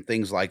studies and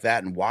things like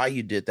that, and why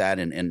you did that,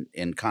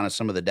 and kind of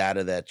some of the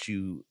data that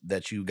you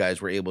guys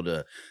were able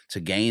to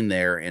gain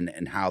there,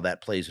 and how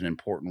that plays an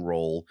important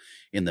role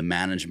in the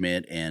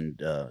management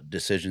and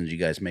decisions you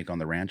guys make on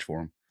the ranch for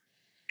them.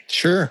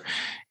 Sure.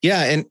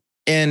 Yeah.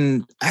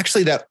 And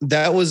actually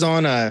that was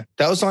on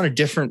a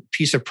different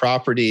piece of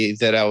property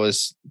that I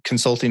was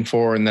consulting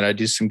for and that I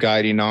do some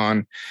guiding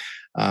on.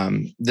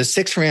 The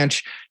Six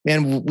Ranch,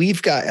 man,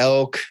 we've got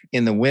elk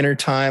in the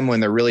wintertime when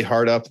they're really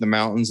hard up in the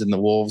mountains and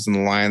the wolves and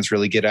the lions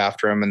really get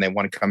after them and they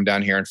want to come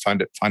down here and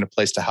find a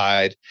place to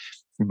hide.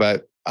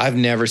 But I've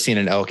never seen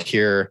an elk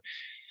here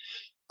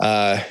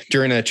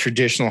during a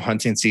traditional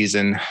hunting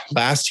season.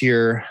 Last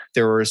year,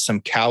 there were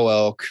some cow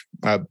elk,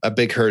 a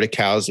big herd of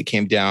cows that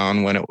came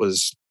down when it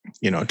was,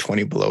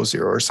 20 below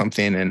zero or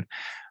something. And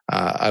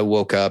I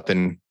woke up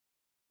a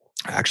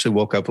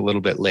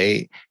little bit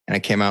late, and I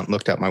came out and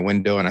looked out my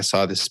window and I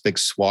saw this big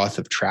swath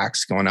of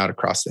tracks going out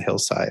across the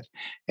hillside,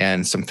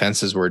 and some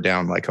fences were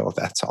down, like, oh,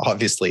 that's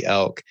obviously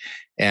elk.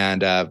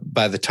 And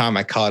by the time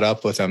I caught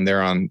up with them,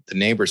 they're on the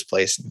neighbor's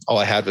place. All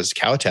I had was a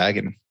cow tag,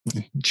 and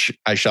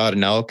I shot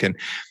an elk. And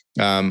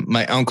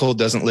my uncle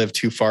doesn't live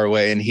too far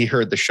away, and he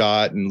heard the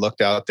shot and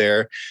looked out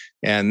there.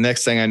 And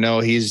next thing I know,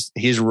 he's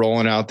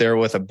rolling out there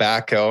with a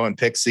backhoe and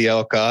picks the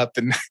elk up.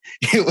 And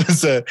it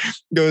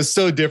was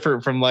so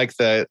different from like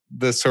the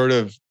sort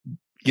of,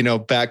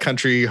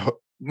 backcountry,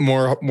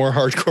 more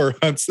hardcore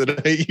hunts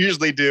that I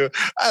usually do.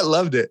 I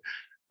loved it.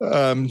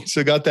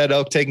 So got that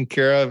elk taken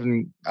care of,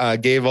 and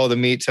gave all the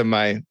meat to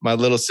my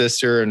little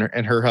sister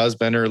and her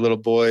husband, her little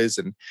boys,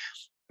 and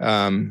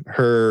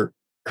her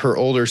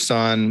older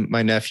son,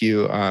 my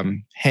nephew,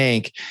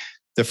 Hank.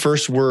 The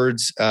first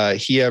words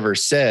he ever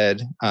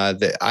said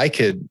that I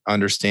could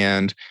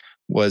understand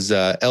was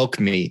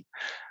elk meat.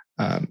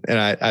 And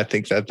I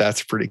think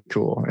that's pretty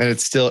cool. And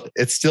it's still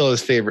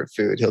his favorite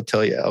food. He'll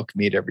tell you elk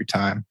meat every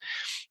time.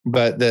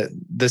 But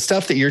the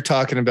stuff that you're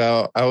talking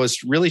about, I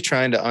was really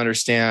trying to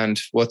understand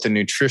what the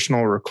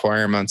nutritional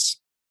requirements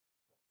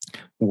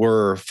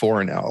were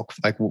for an elk.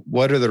 Like,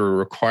 what are the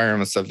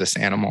requirements of this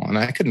animal? And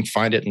I couldn't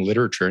find it in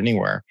literature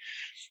anywhere.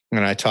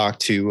 And I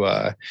talked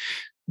to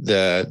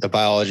the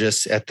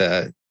biologists at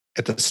the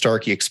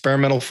Starkey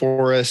Experimental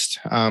Forest,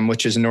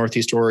 which is in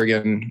Northeast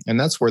Oregon. And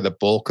that's where the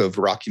bulk of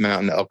Rocky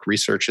Mountain elk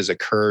research has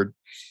occurred.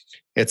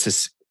 It's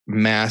this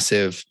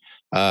massive,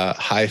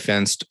 high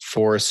fenced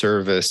Forest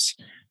Service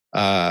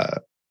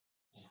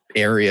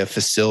area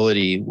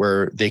facility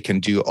where they can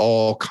do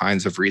all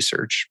kinds of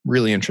research,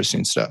 really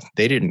interesting stuff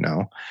they didn't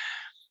know.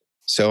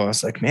 So I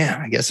was like,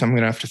 man, I guess I'm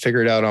going to have to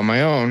figure it out on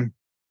my own.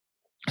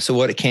 So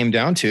what it came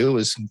down to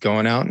was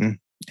going out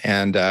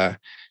and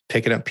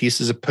picking up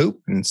pieces of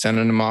poop and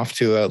sending them off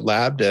to a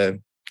lab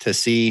to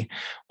see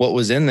what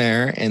was in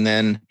there, and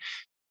then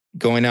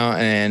going out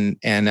and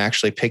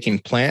actually picking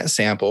plant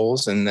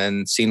samples and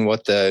then seeing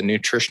what the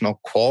nutritional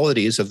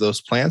qualities of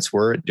those plants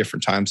were at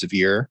different times of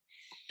year,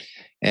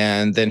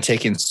 and then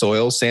taking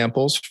soil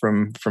samples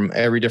from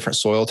every different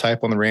soil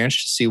type on the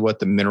ranch to see what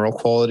the mineral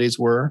qualities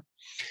were.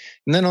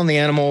 And then on the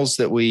animals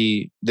that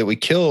we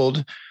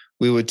killed,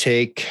 we would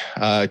take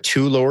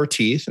 2 lower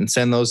teeth and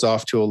send those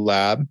off to a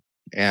lab,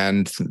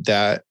 and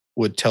that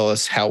would tell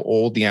us how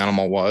old the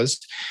animal was.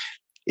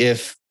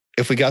 If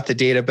we got the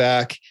data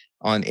back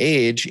on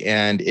age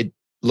and it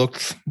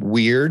looked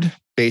weird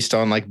based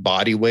on like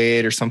body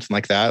weight or something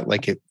like that,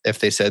 like if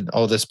they said,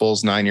 oh, this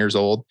bull's 9 years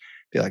old,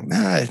 be like,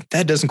 nah,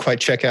 that doesn't quite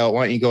check out.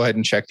 Why don't you go ahead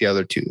and check the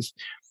other tooth?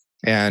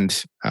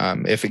 And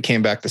if it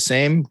came back the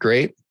same,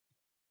 great.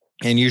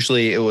 And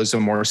usually it was a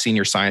more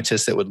senior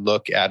scientist that would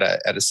look at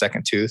a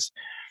second tooth.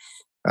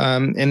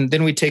 And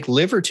then we take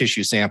liver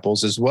tissue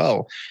samples as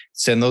well,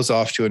 send those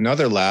off to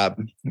another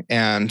lab.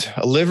 And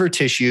a liver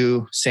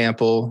tissue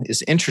sample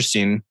is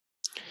interesting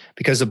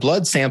because a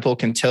blood sample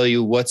can tell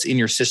you what's in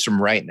your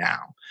system right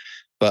now.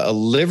 But a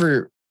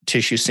liver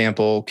tissue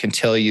sample can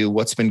tell you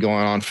what's been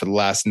going on for the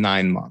last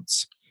 9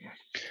 months.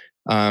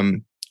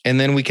 And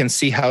then we can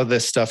see how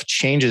this stuff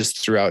changes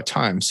throughout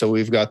time. So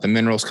we've got the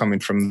minerals coming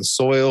from the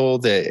soil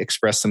that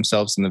express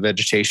themselves in the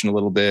vegetation a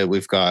little bit.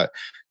 We've got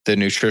the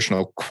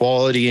nutritional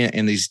quality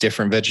in these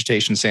different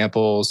vegetation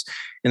samples.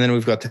 And then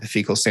we've got the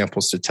fecal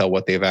samples to tell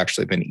what they've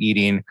actually been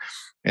eating.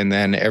 And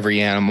then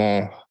every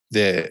animal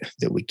that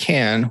we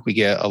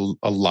get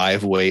a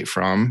live weight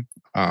from,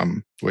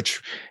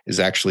 which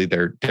is actually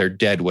their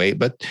dead weight,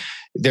 but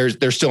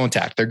they're still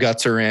intact. Their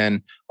guts are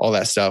in, all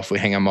that stuff. We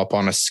hang them up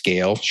on a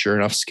scale, sure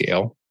enough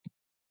scale.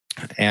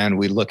 And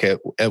we look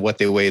at what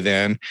they weigh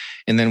then,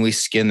 and then we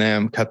skin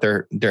them, cut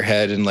their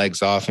head and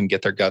legs off and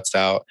get their guts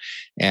out.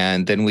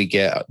 And then we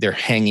get their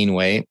hanging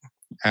weight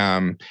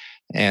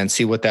and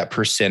see what that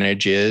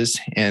percentage is.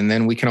 And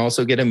then we can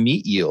also get a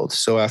meat yield.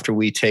 So after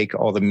we take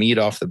all the meat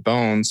off the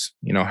bones,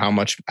 how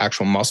much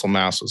actual muscle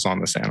mass was on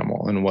this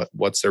animal and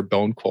what's their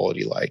bone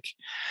quality like.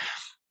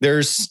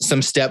 There's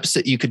some steps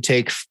that you could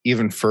take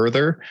even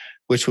further,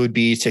 which would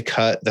be to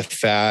cut the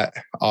fat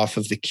off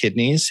of the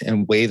kidneys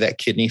and weigh that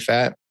kidney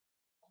fat.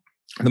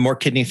 The more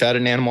kidney fat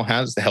an animal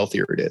has, the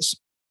healthier it is,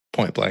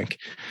 point blank.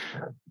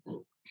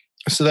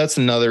 So that's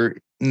another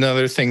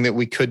thing that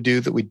we could do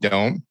that we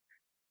don't.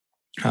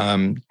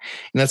 And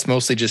that's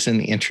mostly just in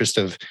the interest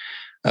of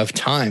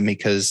time,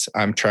 because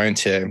I'm trying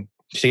to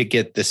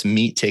get this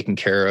meat taken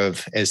care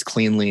of as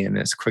cleanly and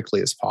as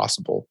quickly as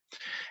possible,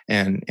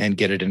 and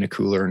get it in a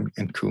cooler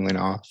and cooling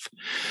off.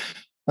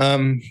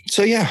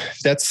 So yeah,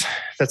 that's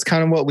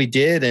kind of what we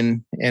did.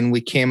 And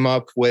we came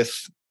up with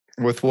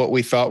what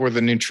we thought were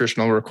the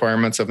nutritional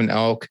requirements of an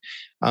elk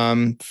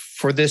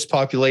for this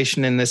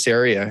population in this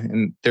area.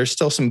 And there's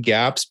still some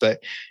gaps, but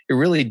it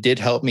really did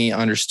help me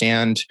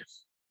understand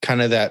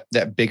kind of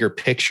that bigger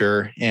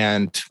picture.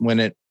 And when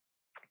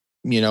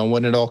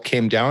it all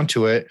came down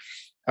to it,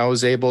 I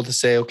was able to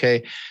say,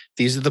 okay,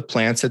 these are the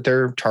plants that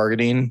they're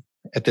targeting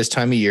at this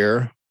time of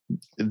year.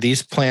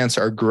 These plants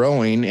are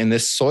growing in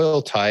this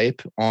soil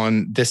type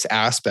on this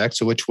aspect,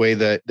 so which way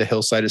the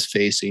hillside is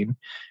facing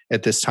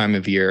at this time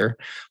of year.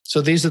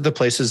 So these are the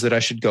places that I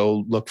should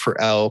go look for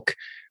elk,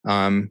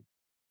 and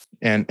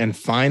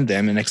find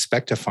them and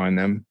expect to find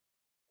them.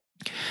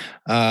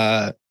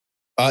 I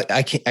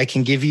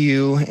can give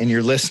you and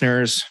your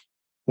listeners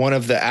one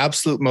of the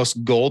absolute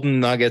most golden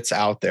nuggets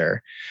out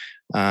there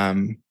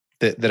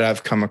that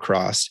I've come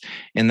across,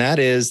 and that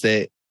is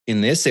that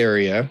in this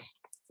area,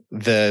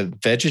 the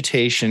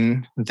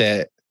vegetation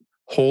that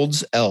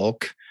holds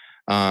elk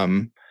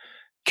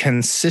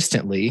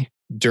consistently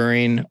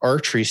during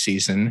archery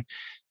season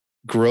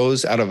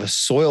grows out of a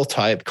soil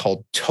type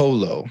called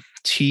Tolo,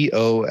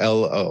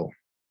 Tolo.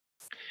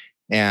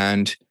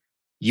 And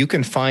you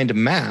can find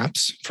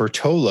maps for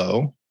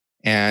Tolo,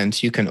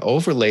 and you can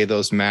overlay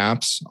those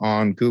maps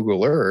on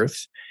Google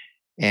Earth,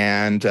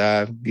 and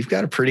you've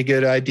got a pretty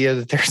good idea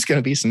that there's going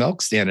to be some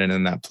elk standing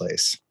in that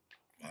place.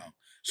 Wow.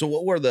 So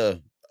what were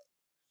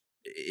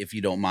if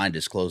you don't mind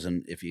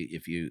disclosing,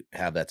 if you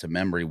have that to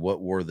memory, what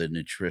were the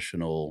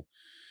nutritional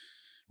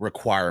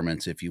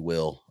requirements, if you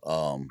will?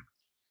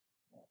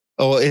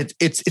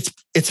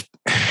 It's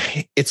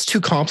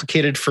too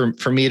complicated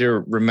for me to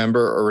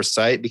remember or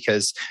recite,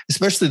 because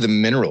especially the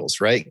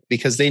minerals, right?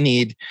 Because they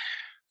need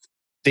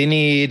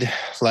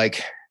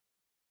like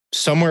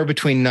somewhere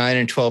between 9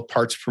 and 12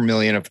 parts per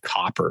million of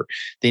copper.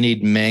 They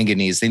need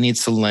manganese. They need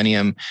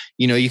selenium.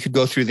 You could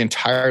go through the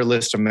entire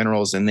list of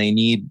minerals, and they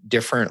need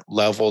different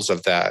levels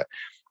of that.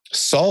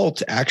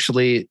 Salt,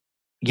 actually,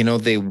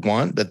 they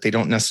want, but they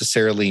don't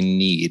necessarily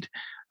need.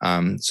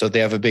 So they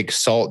have a big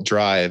salt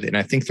drive. And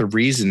I think the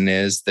reason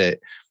is that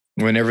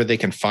whenever they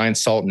can find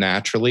salt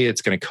naturally,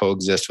 it's going to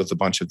coexist with a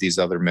bunch of these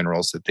other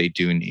minerals that they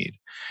do need.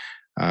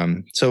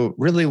 So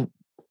really,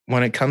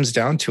 when it comes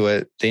down to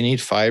it, they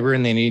need fiber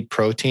and they need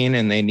protein,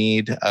 and they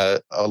need a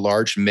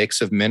large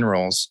mix of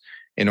minerals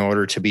in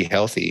order to be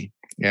healthy.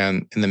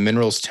 And the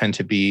minerals tend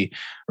to be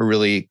a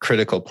really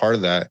critical part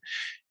of that.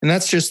 And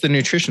that's just the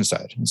nutrition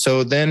side.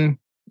 So then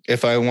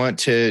if I want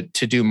to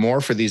do more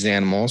for these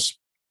animals,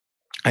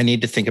 I need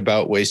to think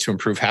about ways to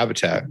improve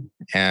habitat.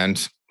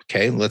 And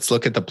okay, let's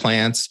look at the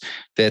plants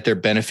that they're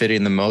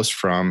benefiting the most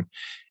from.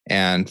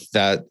 And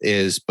that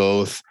is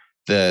both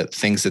the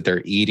things that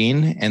they're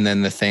eating, and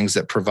then the things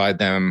that provide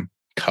them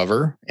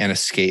cover and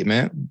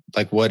escapement.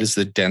 Like, what is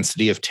the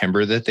density of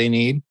timber that they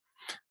need?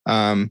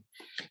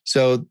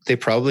 So they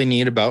probably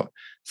need about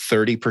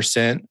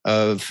 30%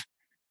 of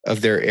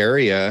their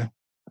area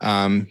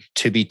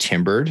to be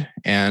timbered,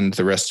 and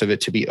the rest of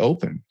it to be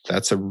open.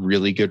 That's a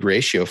really good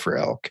ratio for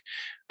elk.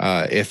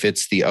 If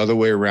it's the other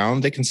way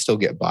around, they can still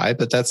get by,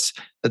 but that's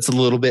a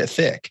little bit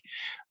thick.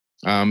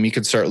 You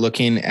could start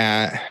looking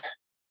at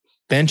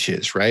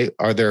benches, right?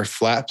 Are there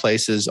flat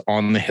places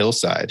on the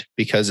hillside?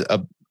 Because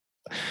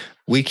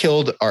we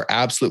killed our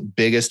absolute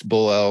biggest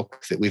bull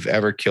elk that we've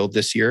ever killed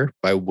this year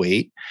by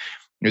weight.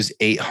 It was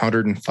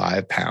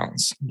 805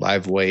 pounds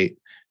live weight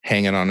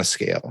hanging on a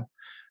scale.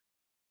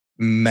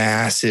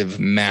 Massive,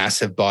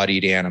 massive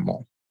bodied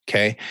animal.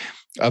 Okay.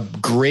 A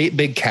great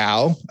big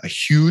cow, a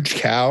huge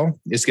cow,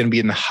 is going to be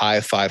in the high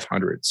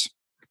 500s.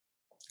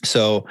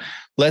 So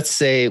let's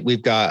say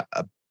we've got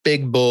a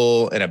big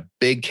bull and a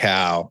big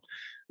cow.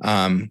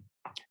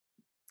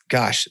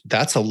 Gosh,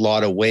 that's a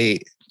lot of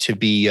weight to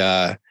be,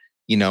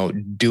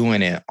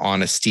 doing it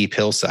on a steep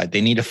hillside.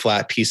 They need a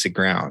flat piece of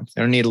ground.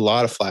 They don't need a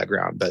lot of flat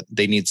ground, but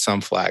they need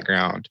some flat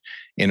ground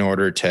in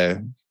order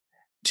to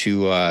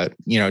do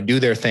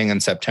their thing in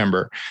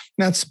September.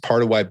 And that's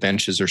part of why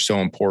benches are so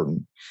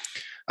important.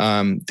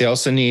 They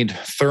also need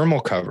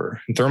thermal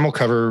cover. And thermal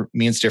cover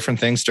means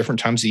different things, different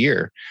times of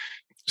year.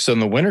 So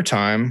in the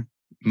wintertime,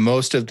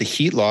 most of the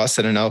heat loss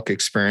that an elk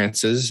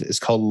experiences is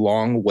called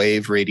long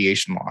wave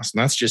radiation loss.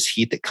 And that's just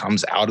heat that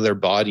comes out of their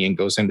body and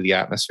goes into the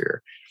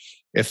atmosphere.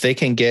 If they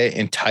can get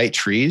in tight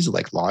trees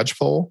like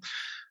lodgepole,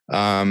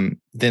 then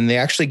they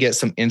actually get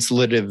some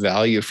insulative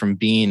value from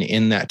being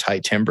in that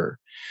tight timber,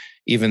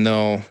 even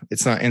though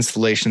it's not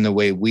insulation the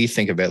way we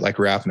think of it, like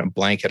wrapping a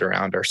blanket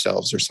around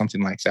ourselves or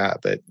something like that,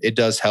 but it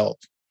does help.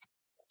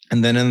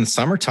 And then in the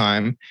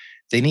summertime,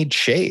 they need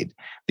shade,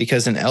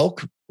 because an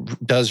elk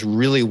does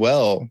really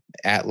well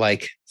at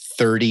like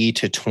 30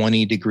 to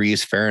 20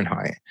 degrees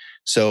Fahrenheit.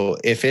 So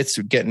if it's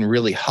getting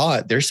really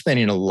hot, they're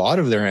spending a lot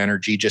of their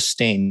energy just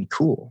staying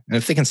cool. And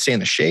if they can stay in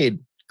the shade,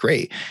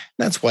 great.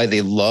 That's why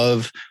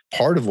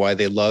part of why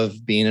they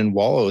love being in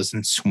wallows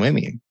and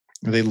swimming.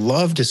 They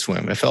love to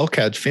swim. If elk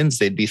had fins,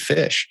 they'd be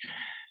fish.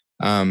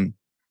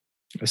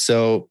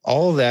 So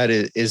all of that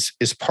is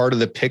part of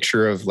the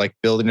picture of like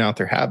building out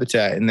their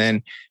habitat. And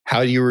then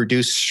how do you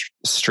reduce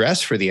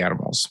stress for the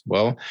animals?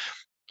 Well,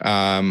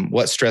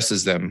 what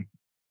stresses them?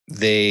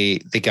 They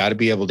got to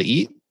be able to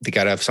eat. They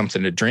got to have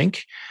something to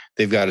drink.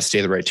 They've got to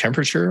stay the right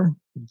temperature.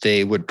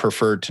 They would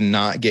prefer to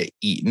not get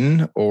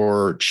eaten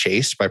or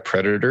chased by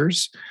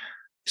predators.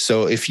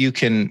 So if you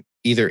can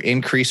either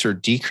increase or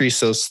decrease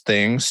those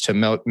things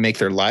to make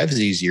their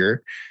lives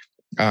easier,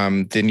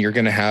 then you're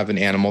going to have an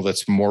animal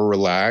that's more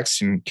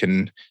relaxed and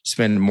can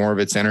spend more of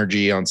its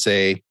energy on,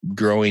 say,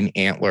 growing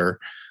antler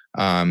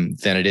than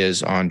it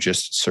is on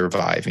just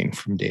surviving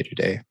from day to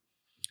day.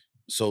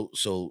 So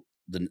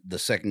the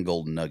second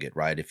golden nugget,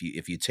 right? If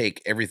you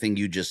take everything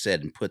you just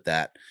said and put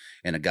that,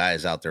 and a guy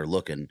is out there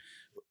looking,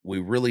 we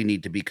really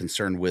need to be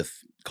concerned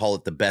with, call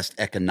it the best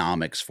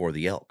economics for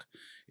the elk,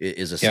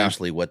 is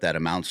essentially what that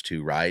amounts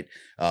to, right?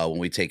 When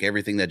we take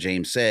everything that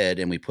James said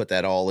and we put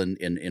that all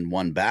in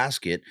one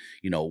basket,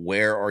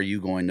 where are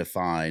you going to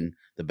find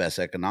the best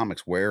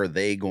economics? Where are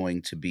they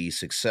going to be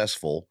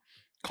successful?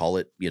 Call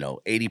it,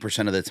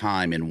 80% of the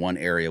time in one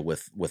area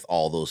with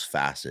all those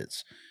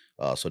facets.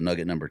 So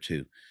nugget number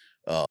 2.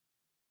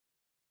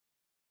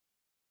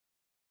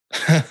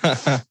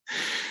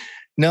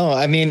 No,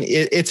 I mean,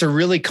 it's a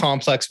really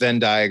complex Venn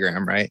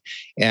diagram, right?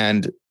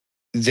 And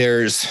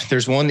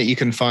there's one that you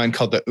can find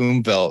called the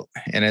Umwelt,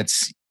 and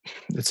it's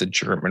a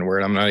German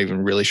word. I'm not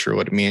even really sure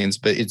what it means,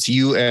 but it's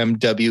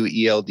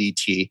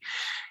UMWELDT.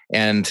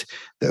 And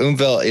the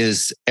Umwelt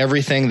is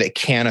everything that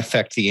can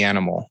affect the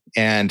animal.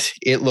 And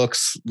it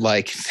looks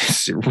like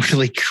this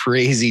really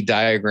crazy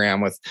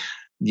diagram with,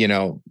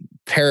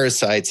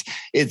 parasites.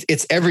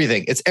 It's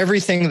everything. It's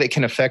everything that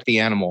can affect the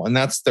animal. And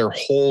that's their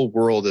whole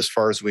world as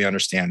far as we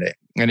understand it.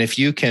 And if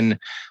you can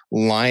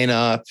line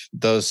up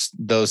those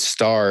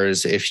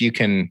stars, if you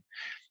can,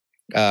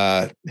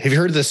 have you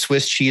heard of the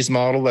Swiss cheese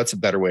model? That's a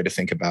better way to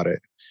think about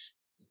it.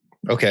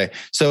 Okay.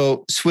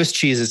 So Swiss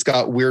cheese, it's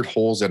got weird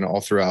holes in it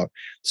all throughout.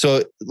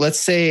 So let's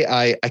say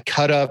I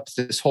cut up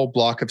this whole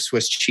block of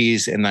Swiss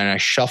cheese and then I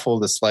shuffle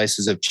the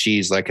slices of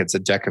cheese like it's a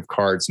deck of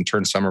cards and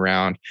turn some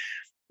around.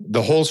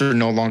 The holes are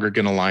no longer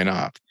going to line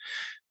up.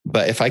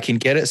 But if I can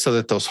get it so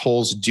that those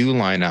holes do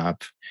line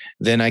up,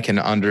 then I can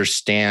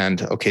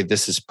understand, okay,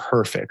 this is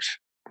perfect.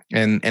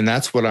 And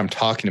that's what I'm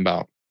talking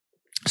about.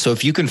 So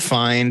if you can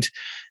find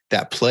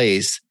that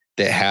place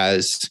that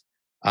has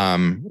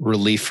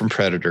relief from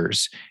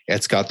predators,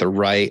 it's got the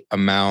right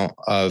amount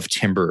of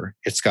timber,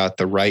 it's got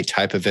the right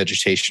type of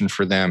vegetation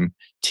for them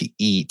to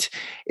eat,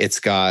 it's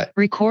got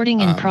recording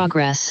in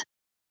progress.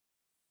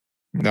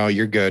 No,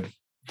 you're good.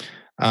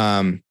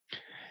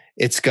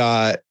 It's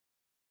got,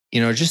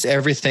 just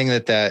everything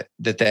that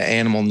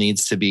animal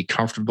needs to be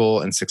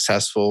comfortable and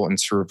successful and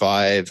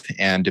survive.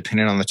 And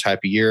depending on the type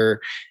of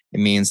year, it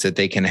means that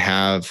they can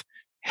have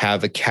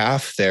a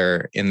calf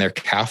there and their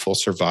calf will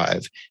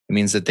survive. It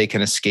means that they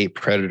can escape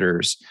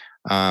predators.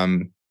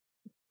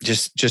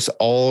 Just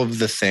all of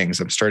the things.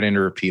 I'm starting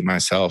to repeat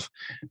myself,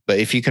 but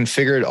if you can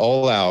figure it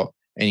all out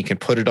and you can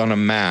put it on a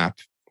map,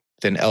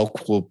 then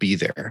elk will be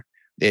there.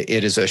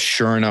 It is a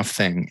sure enough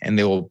thing, and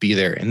they will be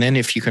there. And then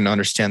if you can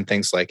understand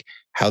things like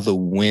how the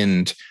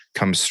wind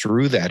comes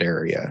through that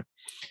area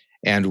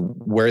and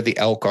where the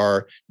elk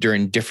are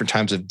during different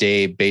times of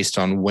day based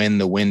on when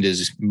the wind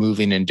is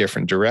moving in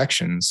different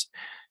directions,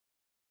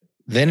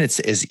 then it's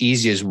as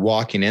easy as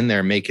walking in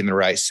there, making the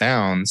right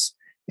sounds,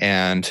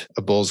 and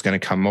a bull's going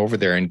to come over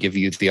there and give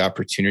you the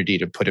opportunity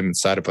to put him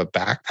inside of a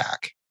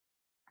backpack.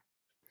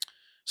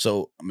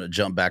 So I'm going to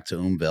jump back to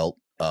Umwelt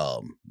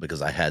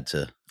because I had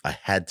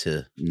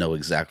to know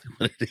exactly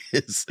what it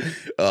is.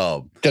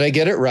 Did I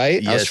get it right?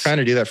 Yes. I was trying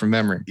to do that from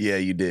memory. Yeah,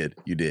 you did.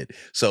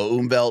 So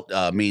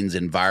Umwelt means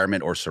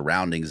environment or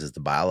surroundings, is the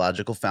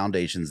biological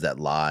foundations that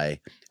lie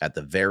at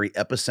the very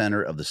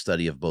epicenter of the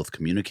study of both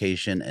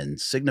communication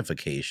and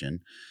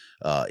signification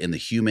in the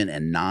human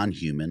and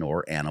non-human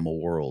or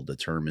animal world. The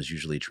term is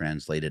usually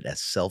translated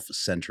as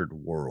self-centered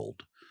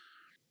world.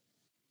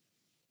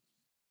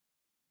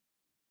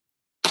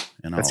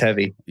 And that's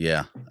heavy.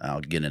 Yeah,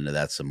 I'll get into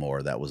that some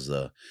more. That was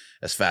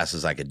as fast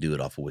as I could do it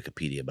off of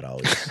Wikipedia, but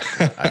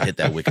I hit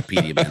that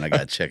Wikipedia, man. I got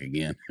to check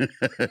again.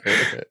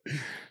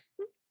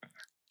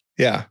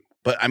 Yeah,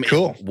 but I mean,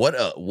 cool.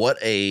 What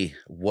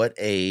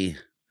a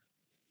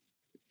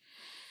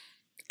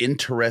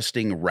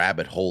interesting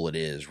rabbit hole it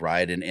is,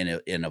 right?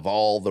 And of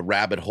all the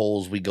rabbit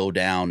holes we go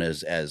down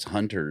as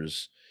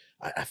hunters,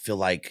 I feel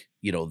like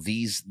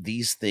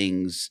these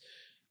things.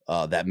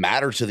 That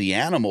matter to the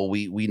animal,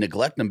 we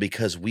neglect them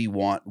because we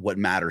want what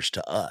matters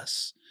to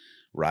us,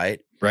 right?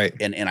 Right.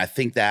 And I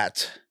think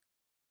that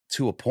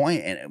to a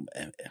point, and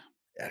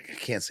I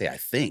can't say I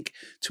think,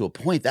 to a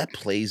point that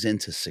plays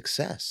into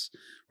success,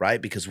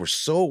 right? Because we're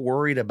so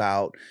worried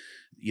about,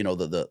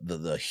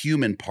 the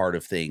human part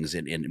of things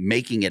and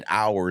making it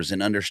ours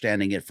and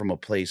understanding it from a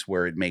place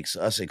where it makes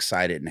us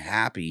excited and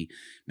happy.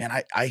 Man,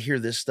 I hear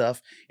this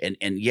stuff and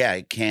yeah,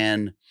 it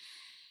can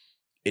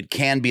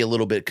be a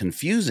little bit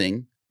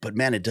confusing, but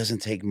man, it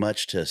doesn't take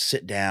much to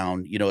sit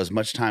down, as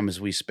much time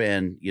as we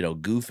spend,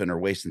 goofing or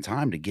wasting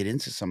time to get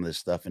into some of this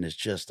stuff. And it's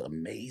just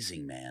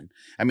amazing, man.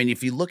 I mean,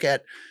 if you look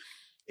at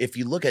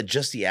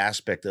just the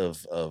aspect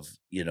of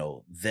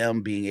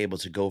them being able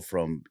to go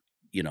from,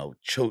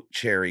 choke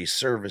cherry,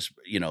 service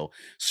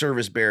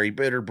berry,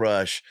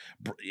 bitterbrush,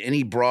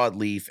 any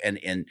broadleaf,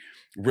 and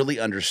really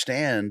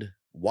understand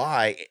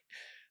why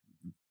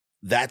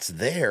that's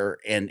there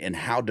and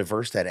how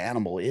diverse that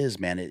animal is,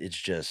 man.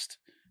 It's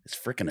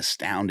freaking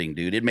astounding,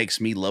 dude. It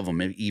makes me love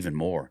them even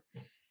more.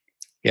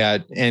 Yeah.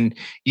 And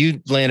you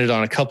landed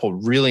on a couple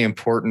really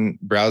important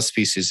browse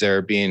species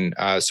there, being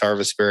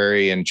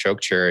sarvisberry and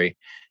chokecherry.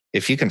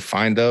 If you can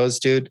find those,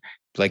 dude,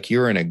 like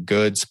you're in a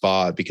good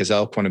spot, because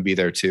elk want to be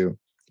there too.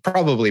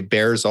 Probably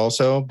bears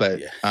also, but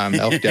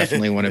elk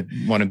definitely want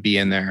to be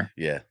in there.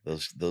 Yeah,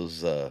 those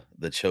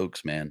the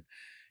chokes, man.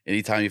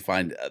 Anytime you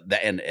find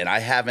that, and I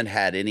haven't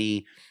had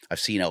any. I've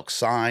seen elk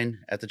sign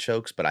at the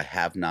chokes, but I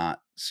have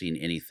not seen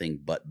anything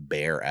but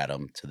bear at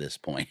them to this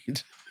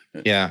point.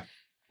 Yeah.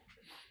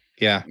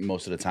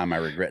 Most of the time, I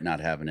regret not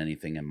having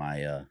anything in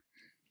my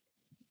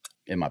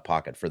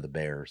pocket for the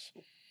bears.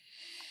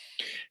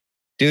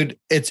 Dude,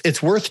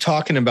 it's worth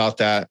talking about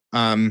that.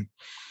 And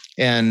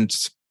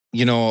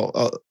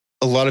a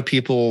lot of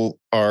people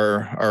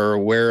are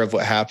aware of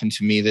what happened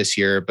to me this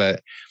year,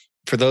 but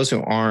for those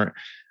who aren't,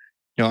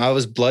 I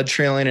was blood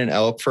trailing an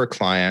elk for a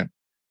client,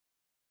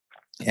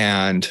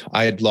 and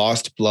I had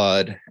lost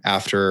blood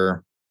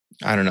after,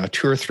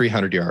 200 or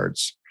 300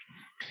 yards.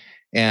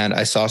 And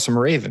I saw some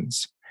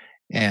ravens,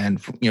 and,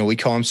 we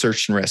call them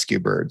search and rescue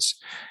birds.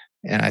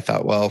 And I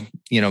thought, well,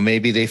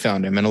 maybe they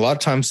found him. And a lot of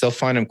times they'll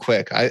find him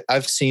quick.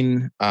 I've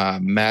seen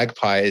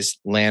magpies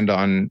land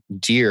on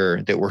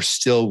deer that were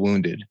still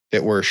wounded,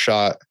 that were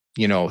shot,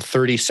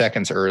 30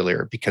 seconds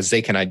earlier, because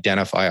they can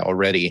identify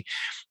already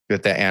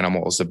that the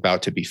animal is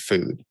about to be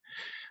food.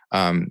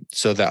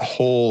 So that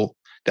whole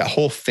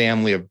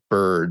family of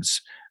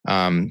birds,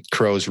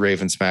 crows,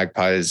 ravens,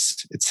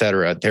 magpies,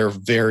 etc., they're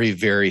very,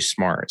 very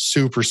smart,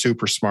 super,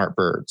 super smart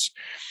birds.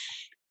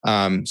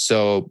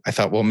 So I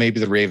thought, well,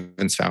 maybe the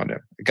ravens found him.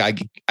 I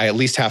at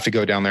least have to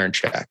go down there and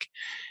check.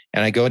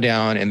 And I go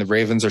down, and the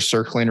ravens are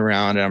circling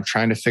around, and I'm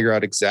trying to figure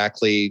out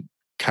exactly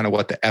kind of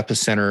what the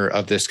epicenter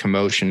of this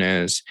commotion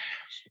is.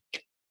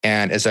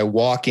 And as I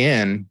walk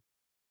in,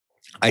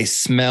 I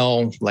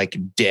smell like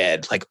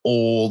dead, like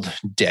old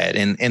dead.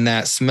 And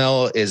that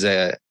smell is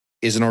an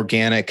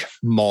organic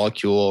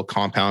molecule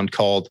compound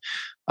called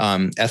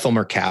ethyl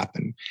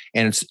mercaptan.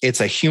 And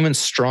it's a human's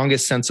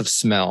strongest sense of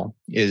smell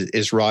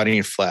is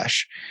rotting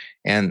flesh.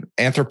 And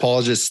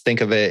anthropologists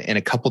think of it in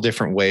a couple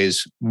different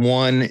ways.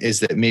 One is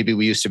that maybe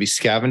we used to be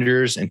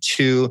scavengers, and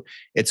two,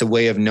 it's a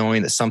way of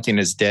knowing that something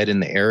is dead in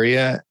the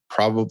area,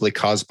 probably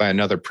caused by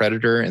another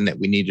predator, and that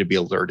we need to be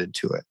alerted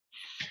to it.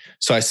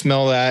 So I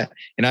smell that,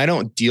 and I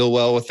don't deal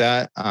well with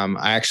that.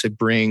 I actually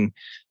bring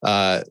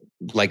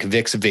like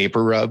Vicks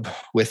Vapor Rub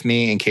with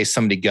me in case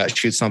somebody gut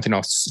shoots something.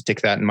 I'll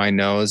stick that in my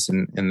nose,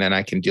 and then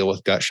I can deal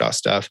with gut shot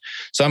stuff.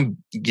 So I'm,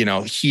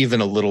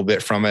 heaving a little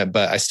bit from it,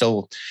 but I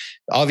still,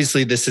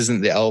 obviously this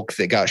isn't the elk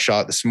that got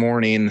shot this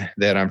morning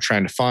that I'm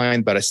trying to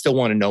find, but I still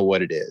want to know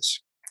what it is.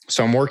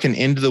 So I'm working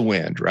into the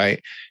wind,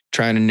 right?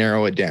 Trying to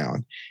narrow it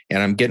down,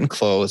 and I'm getting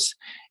close.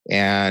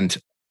 And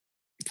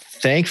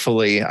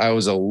thankfully I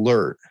was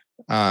alert.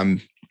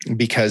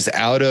 Because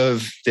out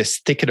of this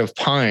thicket of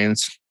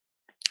pines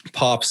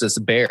pops this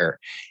bear,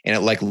 and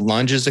it like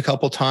lunges a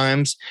couple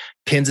times,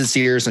 pins its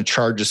ears, and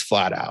charges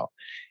flat out.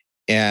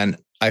 And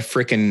I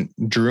freaking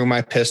drew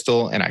my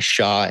pistol, and I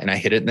shot, and I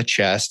hit it in the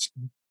chest,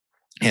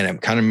 and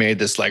it kind of made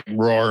this like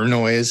roar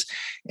noise,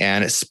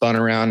 and it spun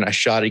around, and I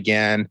shot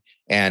again,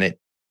 and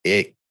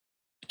it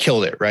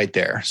killed it right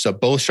there. So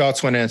both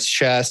shots went in its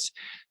chest.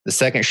 The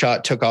second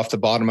shot took off the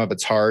bottom of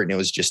its heart, and it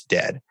was just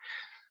dead.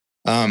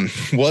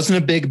 Wasn't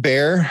a big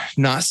bear,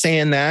 not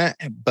saying that,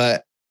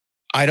 but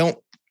I don't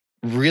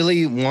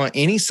really want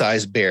any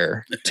size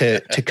bear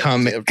to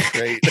come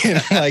Great.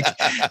 like,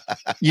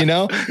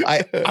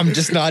 I'm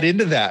just not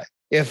into that.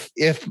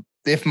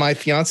 If my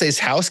fiance's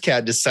house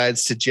cat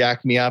decides to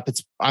jack me up,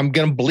 I'm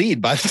going to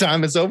bleed by the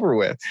time it's over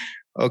with.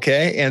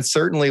 Okay. And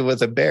certainly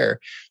with a bear,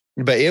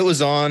 but it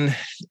was on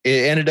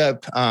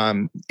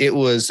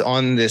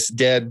this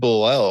dead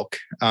bull elk.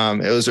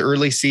 It was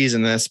early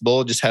season. This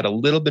bull just had a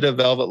little bit of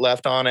velvet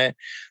left on it.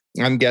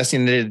 I'm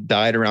guessing that it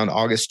died around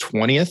August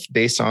 20th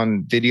based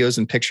on videos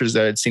and pictures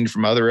that I'd seen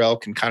from other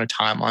elk and kind of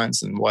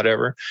timelines and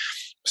whatever.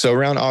 So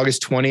around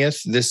August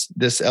 20th,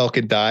 this elk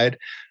had died.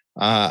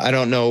 I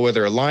don't know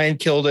whether a lion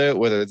killed it,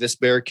 whether this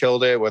bear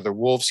killed it, whether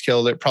wolves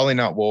killed it. Probably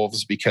not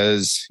wolves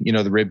because,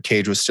 the rib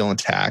cage was still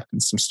intact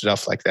and some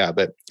stuff like that.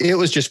 But it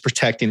was just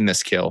protecting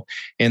this kill.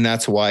 And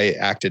that's why it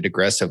acted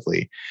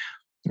aggressively.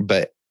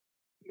 But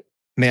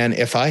man,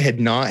 if I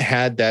had not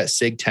had that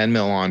SIG 10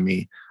 mil on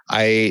me,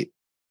 I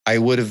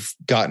would have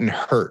gotten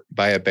hurt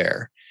by a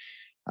bear.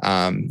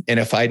 And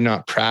if I'd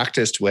not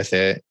practiced with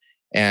it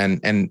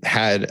and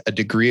had a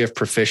degree of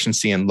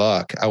proficiency and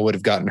luck, I would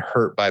have gotten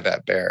hurt by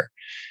that bear.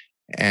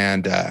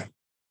 And, a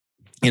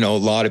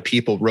lot of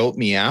people wrote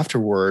me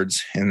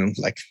afterwards and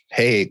like,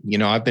 hey,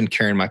 I've been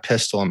carrying my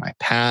pistol in my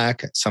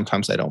pack.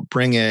 Sometimes I don't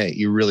bring it.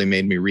 You really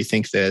made me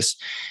rethink this.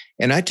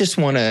 And I just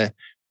want to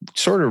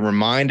sort of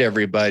remind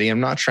everybody,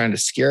 I'm not trying to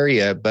scare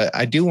you, but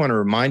I do want to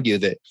remind you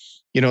that,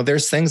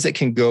 there's things that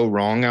can go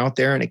wrong out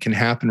there and it can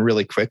happen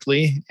really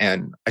quickly.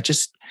 And I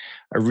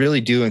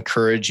really do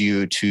encourage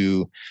you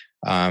to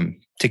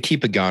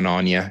keep a gun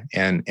on you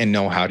and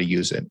know how to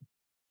use it.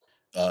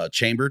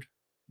 Chambered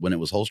when it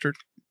was holstered?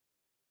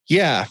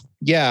 Yeah.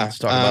 Let's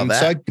talk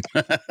about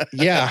that.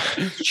 Yeah,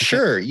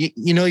 sure.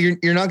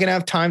 You're not going to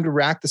have time to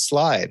rack the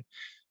slide.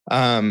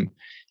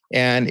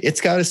 And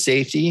it's got a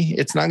safety.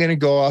 It's not going to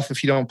go off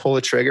if you don't pull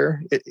the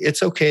trigger.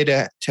 It's okay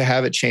to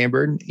have it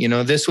chambered.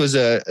 This was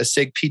a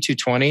SIG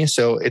P220,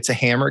 so it's a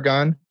hammer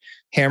gun.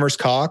 Hammer's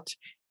cocked.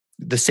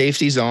 The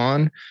safety's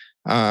on.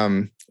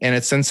 And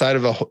it's inside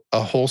of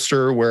a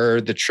holster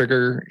where the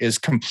trigger is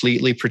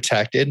completely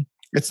protected.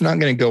 It's not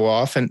going to go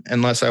off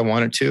unless I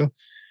want it to.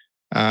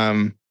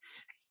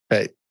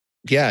 But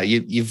yeah,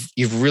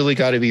 you've really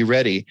got to be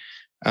ready.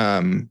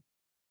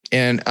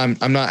 And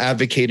I'm not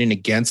advocating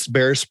against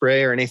bear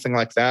spray or anything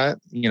like that.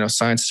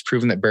 Science has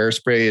proven that bear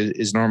spray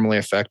is normally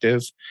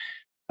effective.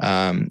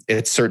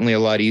 It's certainly a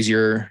lot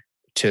easier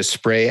to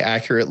spray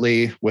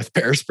accurately with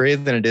bear spray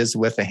than it is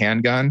with a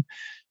handgun.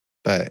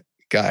 But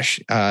gosh,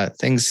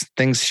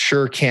 things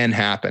sure can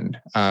happen.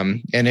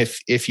 And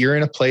if you're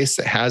in a place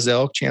that has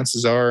elk,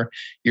 chances are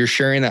you're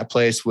sharing that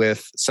place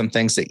with some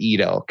things that eat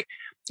elk.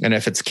 And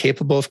if it's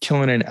capable of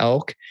killing an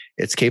elk,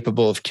 it's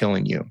capable of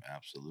killing you.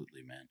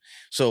 Absolutely, man.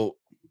 So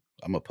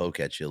I'm gonna poke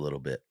at you a little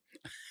bit.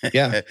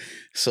 Yeah.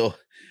 So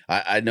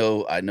I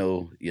know,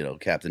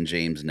 Captain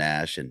James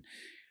Nash, and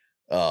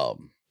I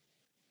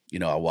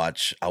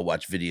watch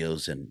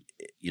videos and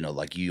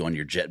like you on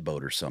your jet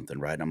boat or something,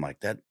 right? And I'm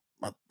like, that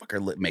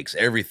motherfucker makes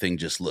everything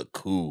just look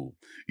cool,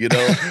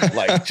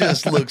 like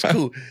just looks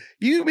cool.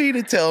 You mean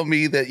to tell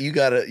me that you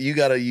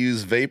gotta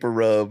use vapor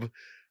rub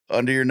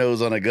under your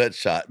nose on a gut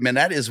shot? Man,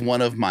 that is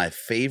one of my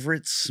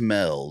favorite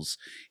smells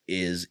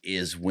is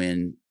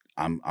when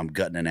I'm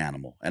gutting an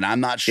animal, and I'm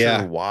not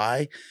sure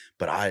why,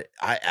 but I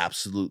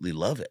absolutely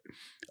love it.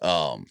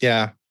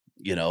 Yeah.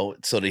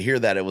 So to hear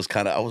that, I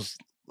was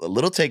a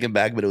little taken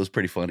back, but it was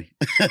pretty funny.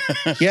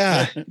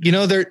 Yeah.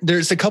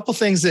 There's a couple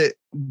things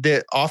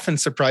that often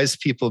surprise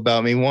people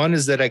about me. One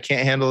is that I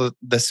can't handle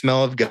the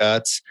smell of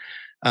guts.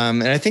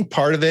 And I think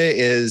part of it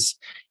is,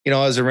 I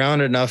was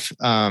around enough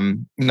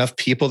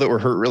people that were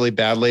hurt really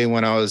badly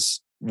when I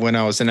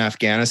was in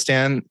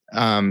Afghanistan.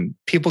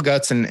 People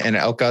guts and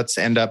elk guts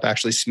end up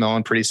actually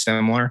smelling pretty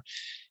similar.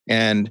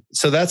 And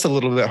so that's a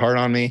little bit hard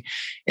on me.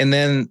 And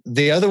then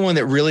the other one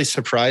that really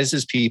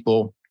surprises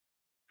people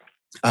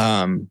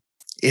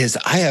is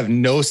I have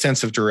no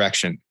sense of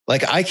direction.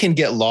 Like I can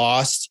get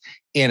lost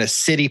in a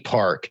city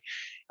park.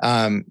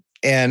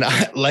 And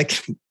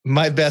like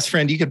my best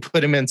friend, you could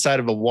put him inside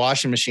of a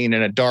washing machine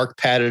in a dark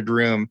padded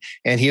room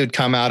and he would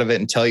come out of it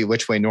and tell you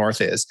which way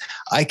north is.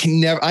 I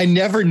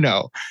never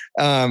know.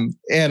 And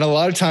a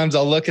lot of times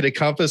I'll look at a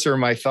compass or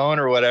my phone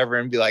or whatever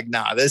and be like,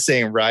 nah, this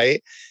ain't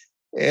right.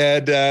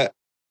 And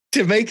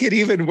to make it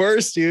even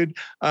worse, dude,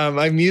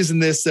 I'm using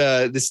this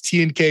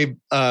T&K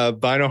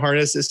bino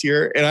harness this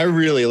year, and I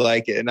really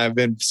like it. And I've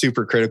been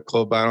super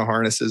critical of bino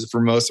harnesses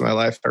for most of my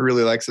life. I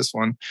really like this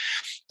one,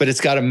 but it's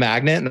got a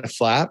magnet and a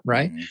flap,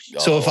 right?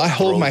 So if I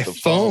hold my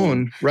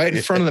phone right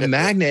in front of the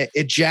magnet,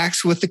 it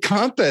jacks with the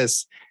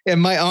compass.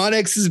 And my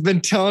Onyx has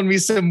been telling me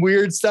some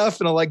weird stuff,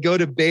 and I'll like go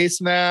to base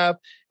map,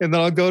 and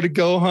then I'll go to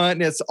go hunt,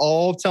 and it's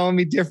all telling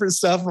me different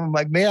stuff. I'm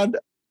like, man,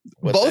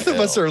 both of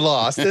us are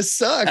lost. This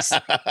sucks.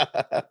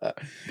 I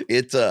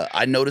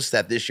noticed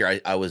that this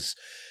year I was,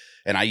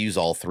 and I use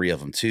all three of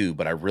them too,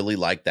 but I really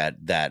like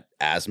that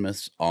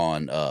azimuth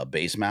on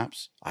base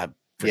maps. I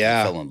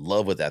fell in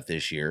love with that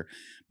this year,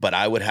 but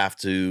I would have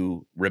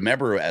to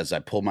remember as I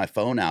pull my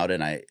phone out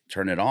and I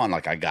turn it on,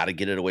 like I got to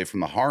get it away from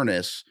the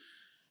harness.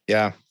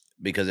 Yeah.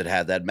 Because it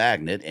had that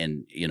magnet,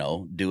 and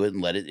do it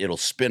and it'll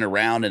spin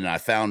around. And I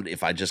found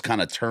if I just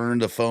kind of turn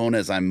the phone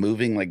as I'm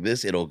moving like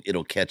this, it'll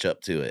catch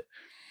up to it.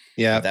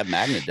 Yeah. But that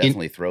magnet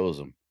definitely throws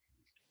them.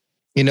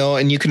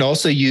 And you can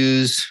also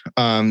use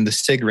the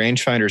SIG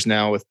rangefinders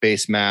now with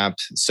base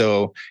maps.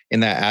 So in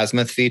that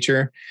azimuth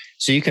feature,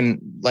 so you can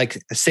like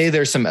say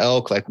there's some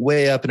elk like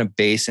way up in a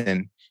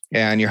basin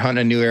and you're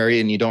hunting a new area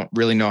and you don't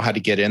really know how to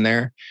get in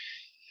there.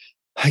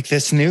 Like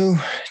this new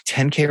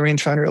 10K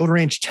rangefinder, it'll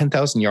range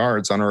 10,000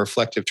 yards on a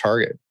reflective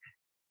target.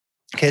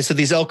 Okay, so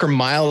these elk are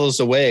miles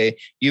away.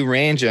 You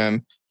range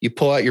them. you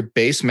pull out your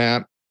base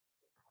map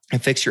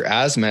and fix your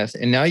azimuth.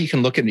 And now you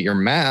can look at your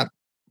map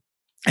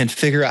and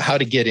figure out how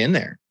to get in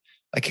there.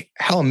 Like,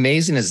 how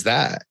amazing is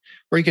that?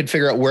 Or you could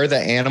figure out where the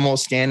animal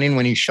is standing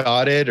when you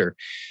shot it, or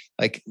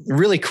like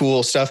really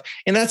cool stuff.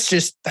 And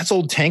that's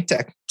old tank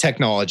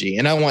technology.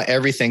 And I want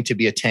everything to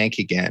be a tank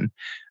again.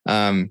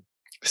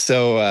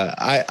 So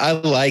I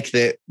like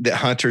that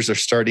hunters are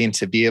starting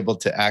to be able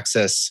to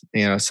access,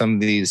 some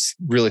of these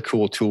really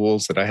cool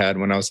tools that I had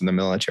when I was in the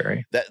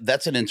military.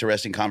 That's an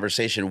interesting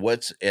conversation.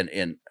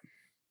 And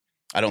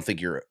I don't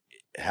think you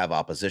have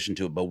opposition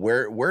to it, but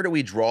where do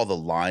we draw the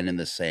line in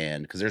the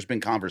sand? Because there's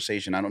been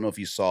conversation. I don't know if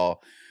you saw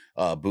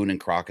Boone and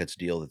Crockett's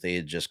deal that they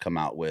had just come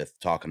out with,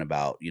 talking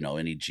about,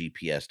 any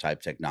GPS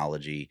type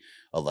technology,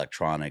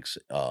 electronics.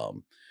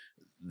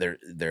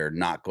 They're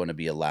not going to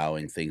be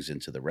allowing things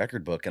into the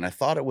record book. And I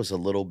thought it was a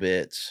little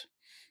bit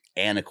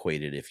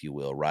antiquated, if you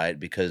will, right?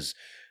 Because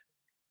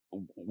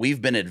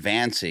we've been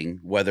advancing,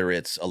 whether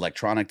it's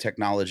electronic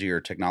technology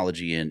or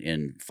technology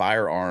in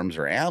firearms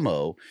or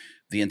ammo,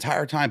 the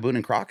entire time Boone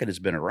and Crockett has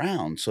been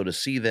around. So to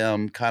see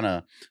them kind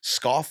of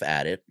scoff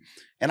at it,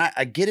 and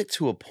I get it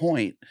to a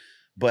point,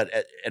 but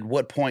at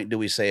what point do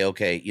we say,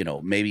 okay,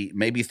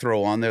 maybe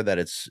throw on there that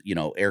it's,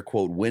 air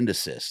quote wind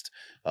assist,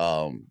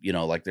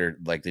 like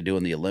they do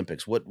in the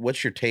Olympics.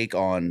 What's your take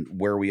on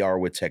where we are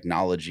with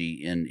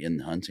technology in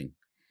hunting?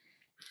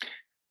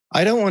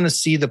 I don't want to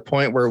see the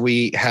point where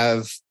we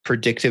have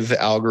predictive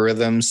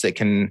algorithms that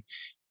can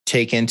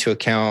take into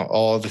account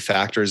all of the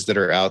factors that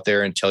are out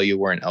there and tell you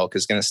where an elk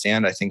is going to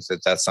stand. I think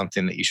that that's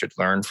something that you should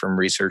learn from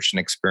research and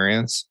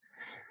experience.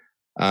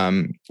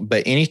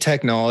 But any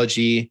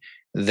technology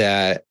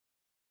that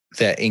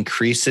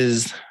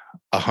increases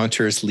a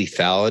hunter's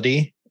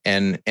lethality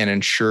and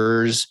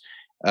ensures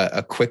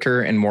a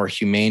quicker and more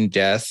humane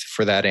death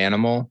for that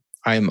animal,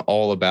 I'm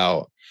all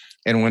about.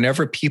 And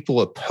whenever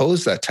people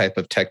oppose that type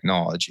of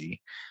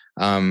technology,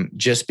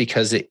 just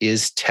because it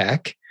is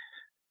tech,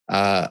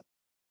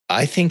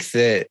 I think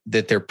that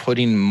they're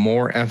putting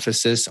more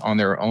emphasis on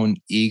their own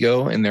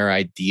ego and their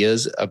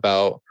ideas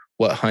about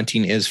what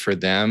hunting is for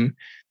them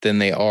than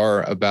they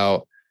are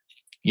about,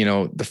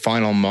 the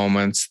final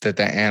moments that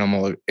the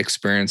animal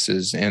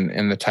experiences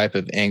and the type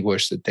of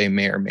anguish that they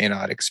may or may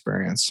not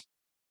experience.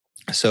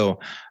 So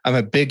I'm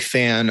a big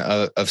fan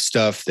of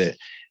stuff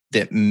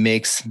that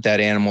makes that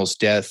animal's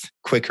death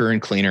quicker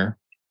and cleaner.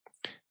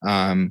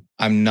 I'm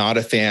not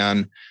a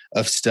fan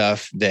of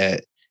stuff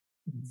that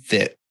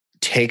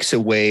takes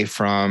away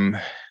from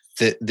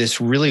this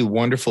really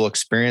wonderful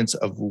experience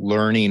of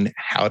learning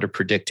how to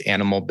predict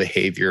animal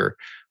behavior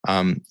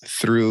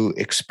through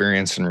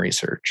experience and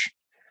research.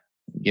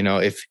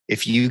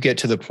 If you get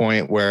to the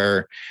point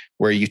where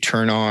you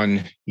turn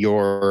on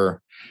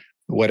your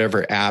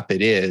whatever app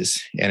it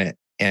is, and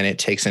it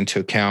takes into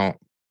account,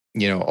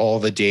 all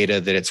the data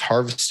that it's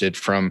harvested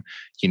from,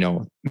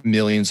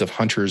 millions of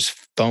hunters'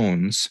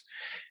 phones,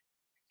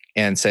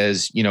 and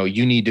says,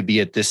 you need to be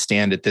at this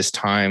stand at this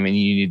time, and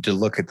you need to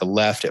look at the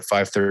left at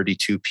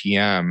 5:32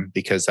 p.m.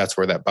 because that's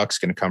where that buck's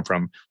going to come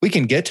from. We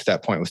can get to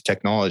that point with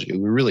technology.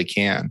 We really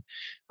can.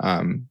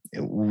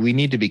 We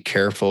need to be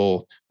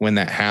careful when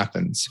that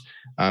happens,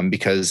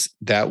 because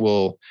that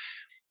will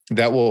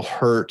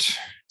hurt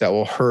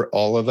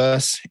all of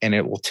us, and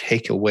it will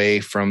take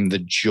away from the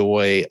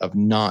joy of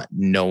not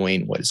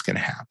knowing what is going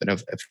to happen,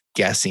 of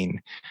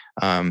guessing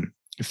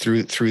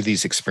through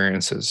these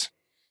experiences.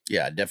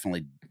 Yeah, I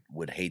definitely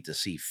would hate to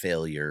see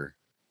failure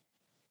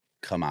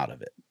come out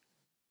of it.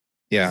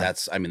 Yeah.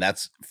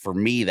 That's for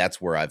me, that's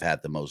where I've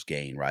had the most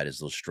gain, right? Is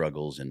those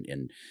struggles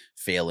and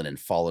failing and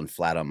falling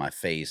flat on my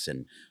face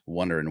and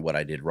wondering what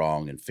I did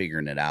wrong and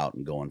figuring it out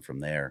and going from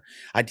there.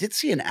 I did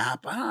see an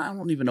app. I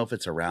don't even know if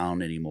it's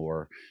around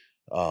anymore.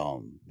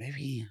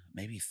 Maybe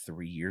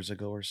 3 years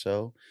ago or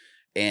so.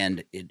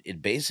 And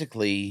it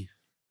basically,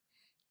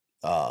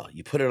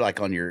 you put it like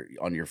on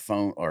your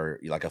phone, or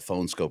like a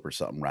phone scope or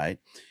something, right?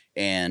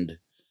 And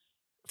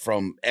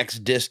from X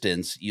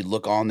distance, you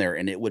look on there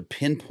and it would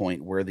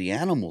pinpoint where the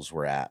animals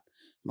were at.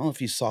 I don't know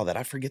if you saw that.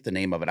 I forget the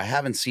name of it. I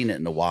haven't seen it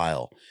in a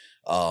while.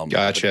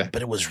 Gotcha.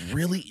 But it was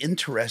really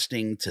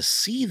interesting to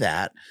see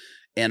that.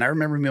 And I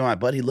remember me and my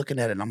buddy looking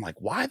at it, and I'm like,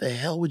 why the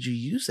hell would you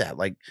use that?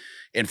 Like,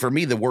 and for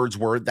me, the words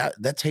were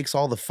that takes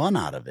all the fun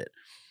out of it.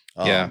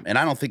 And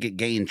I don't think it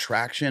gained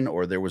traction,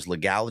 or there was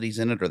legalities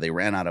in it, or they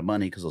ran out of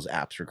money because those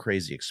apps are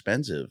crazy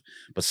expensive.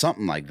 But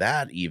something like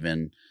that,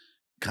 even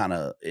kind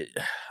of,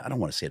 I don't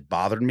want to say it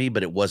bothered me,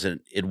 but it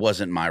wasn't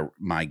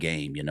my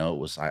game. It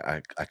was,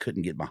 I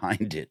couldn't get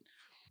behind it.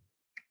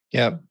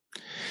 Yeah.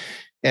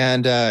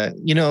 And,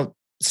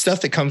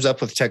 stuff that comes up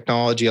with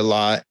technology a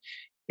lot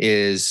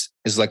is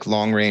like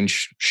long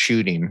range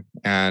shooting.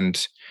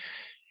 And,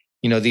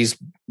 these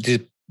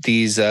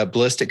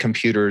ballistic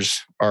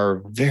computers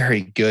are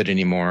very good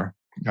anymore.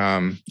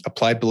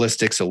 Applied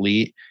Ballistics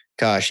Elite,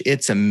 gosh,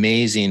 it's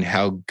amazing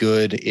how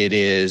good it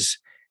is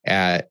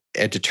at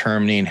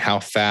determining how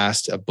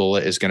fast a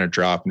bullet is going to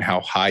drop and how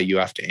high you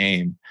have to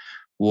aim.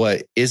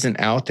 What isn't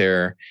out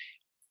there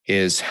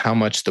is how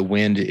much the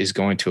wind is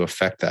going to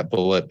affect that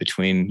bullet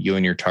between you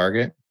and your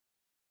target.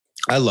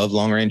 I love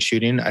long range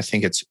shooting. I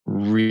think it's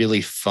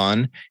really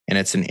fun and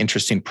it's an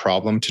interesting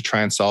problem to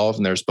try and solve.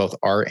 And there's both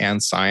art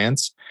and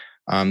science.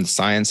 The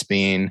science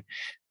being,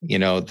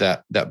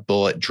 that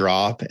bullet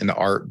drop, and the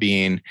art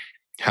being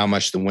how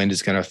much the wind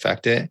is going to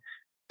affect it.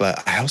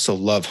 But I also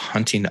love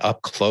hunting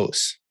up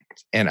close.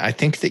 And I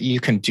think that you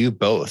can do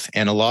both.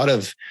 And a lot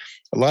of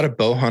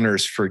bow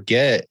hunters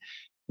forget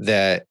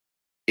that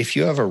if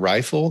you have a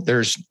rifle,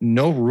 there's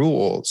no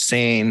rule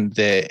saying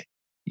that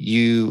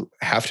you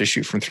have to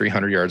shoot from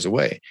 300 yards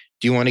away.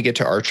 Do you want to get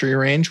to archery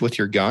range with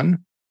your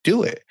gun?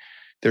 Do it.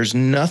 There's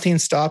nothing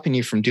stopping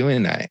you from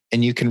doing that.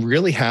 And you can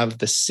really have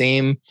the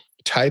same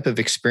type of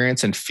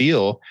experience and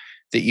feel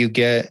that you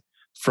get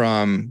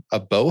from a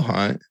bow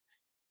hunt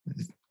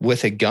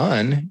with a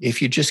gun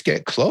if you just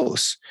get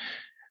close.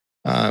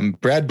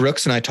 Brad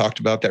Brooks and I talked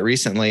about that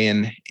recently,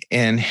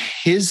 and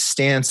his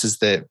stance is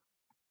that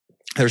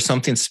there's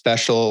something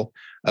special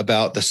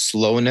about the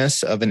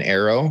slowness of an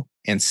arrow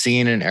and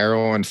seeing an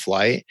arrow in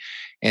flight.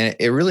 And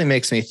it really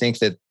makes me think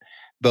that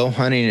bow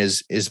hunting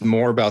is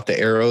more about the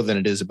arrow than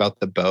it is about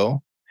the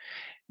bow.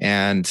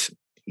 And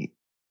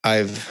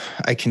I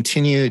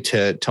continue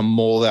to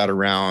mull that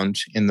around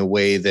in the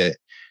way that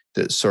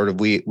sort of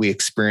we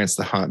experience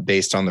the hunt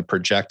based on the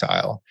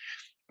projectile.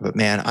 But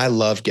man, I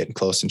love getting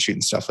close and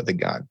shooting stuff with a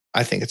gun.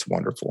 I think it's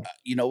wonderful.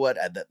 You know what?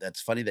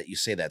 That's funny that you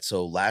say that.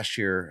 So last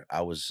year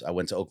I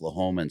went to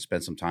Oklahoma and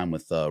spent some time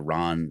with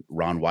Ron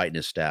White and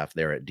his staff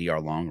there at DR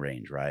Long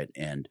Range, right?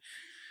 And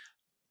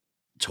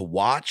to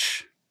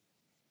watch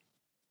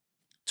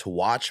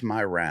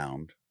my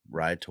round,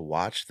 right? To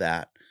watch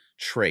that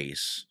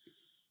trace,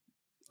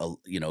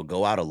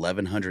 go out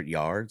 1,100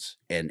 yards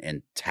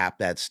and tap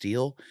that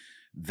steel.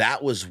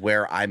 That was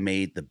where I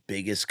made the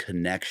biggest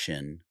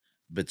connection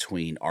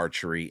between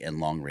archery and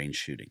long range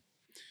shooting.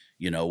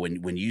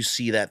 When you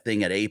see that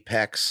thing at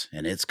apex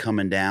and it's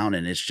coming down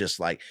and it's just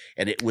like,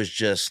 and it was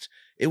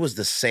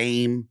the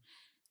same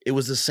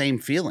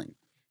feeling,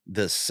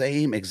 the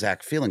same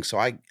exact feeling. So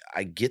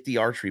I get the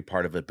archery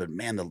part of it, but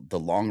man, the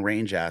long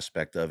range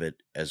aspect of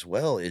it as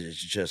well is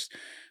just,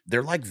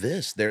 they're like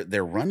this,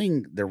 they're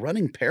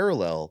running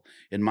parallel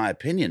in my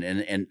opinion.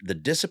 And the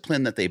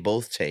discipline that they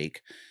both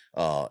take,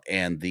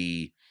 and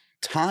the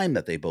time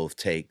that they both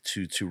take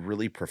to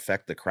really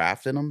perfect the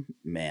craft in them,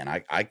 man,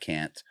 I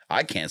can't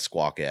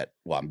squawk at,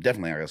 well, I'm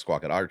definitely not gonna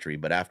squawk at archery,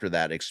 but after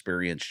that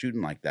experience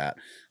shooting like that,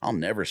 I'll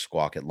never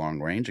squawk at long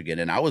range again.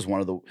 And I was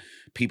one of the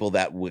people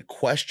that would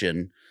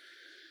question,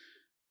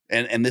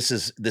 and this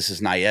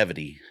is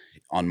naivety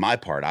on my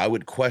part, I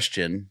would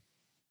question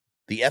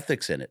the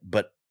ethics in it,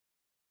 but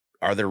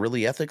are there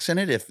really ethics in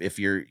it? If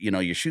you're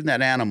shooting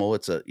that animal,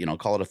 it's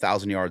call it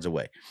 1,000 yards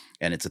away,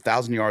 and it's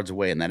 1,000 yards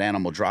away and that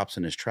animal drops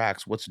in his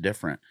tracks, what's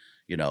different?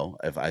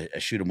 If I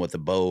shoot him with a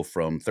bow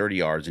from 30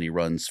 yards and he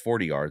runs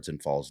 40 yards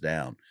and falls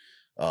down.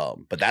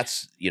 But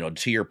that's,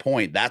 to your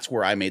point, that's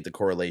where I made the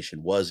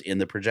correlation was in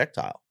the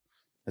projectile.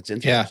 That's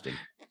interesting.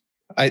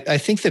 Yeah. I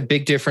think the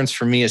big difference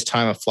for me is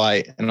time of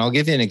flight. And I'll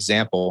give you an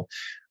example.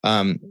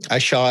 I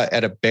shot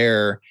at a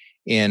bear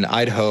in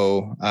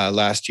Idaho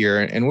last year,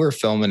 and we were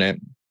filming it.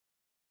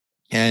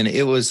 And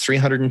it was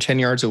 310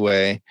 yards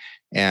away,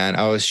 and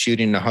I was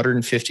shooting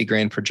 150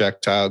 grain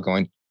projectile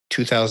going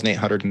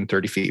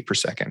 2,830 feet per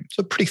second.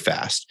 So pretty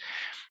fast.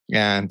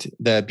 And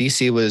the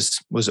BC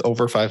was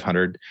over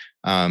 500.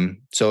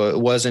 So it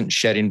wasn't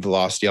shedding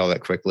velocity all that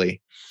quickly.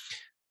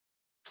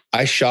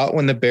 I shot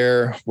when the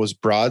bear was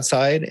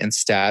broadside and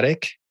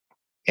static.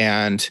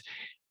 And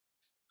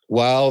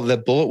while the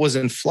bullet was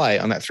in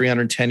flight on that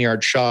 310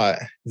 yard shot,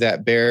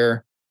 that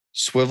bear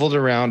swiveled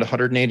around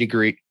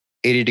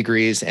 80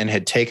 degrees and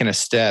had taken a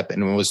step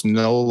and was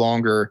no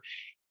longer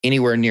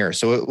anywhere near.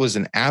 So it was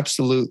an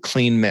absolute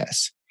clean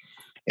miss.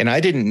 And I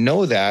didn't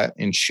know that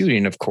in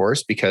shooting, of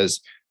course,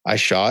 because I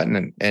shot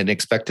and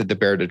expected the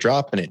bear to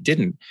drop, and it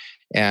didn't.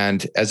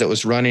 And as it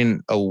was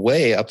running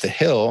away up the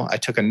hill, I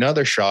took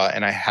another shot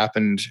and I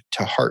happened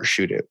to heart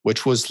shoot it,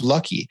 which was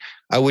lucky.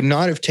 I would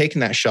not have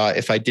taken that shot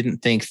if I didn't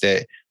think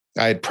that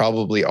I had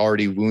probably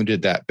already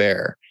wounded that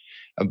bear.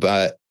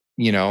 But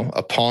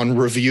upon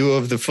review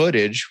of the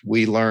footage,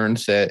 we learned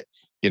that,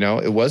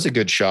 it was a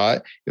good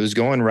shot. It was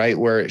going right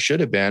where it should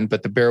have been,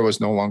 but the bear was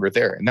no longer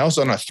there. And that was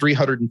on a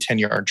 310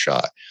 yard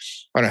shot.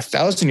 On a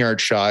 1,000 yard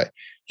shot,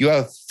 you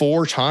have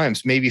 4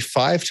 times, maybe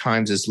 5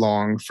 times as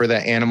long for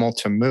that animal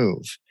to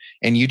move.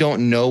 And you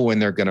don't know when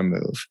they're going to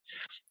move.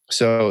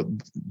 So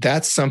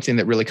that's something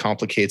that really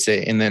complicates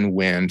it. And then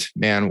wind,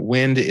 man,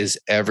 wind is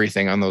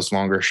everything on those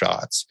longer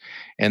shots.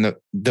 And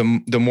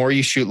the more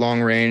you shoot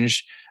long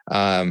range,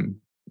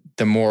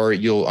 the more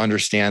you'll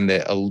understand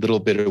that a little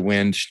bit of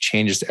wind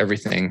changes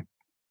everything.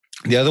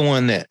 The other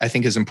one that I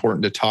think is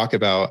important to talk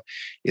about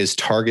is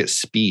target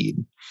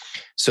speed.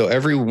 So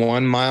every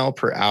 1 mile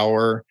per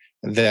hour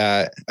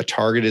that a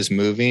target is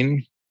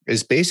moving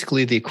is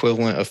basically the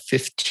equivalent of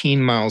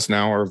 15 miles an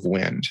hour of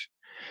wind.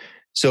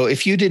 So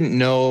if you didn't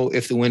know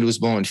if the wind was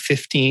blowing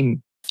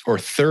 15 or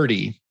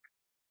 30,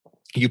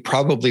 you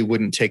probably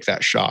wouldn't take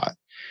that shot.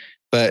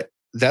 But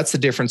that's the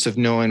difference of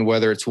knowing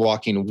whether it's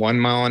walking 1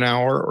 mile an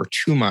hour or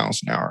 2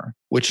 miles an hour,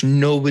 which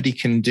nobody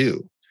can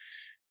do.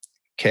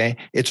 Okay.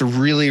 It's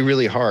really,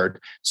 really hard.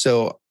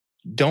 So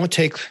don't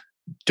take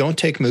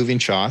moving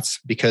shots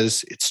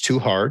because it's too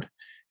hard.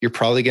 You're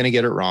probably going to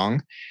get it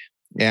wrong.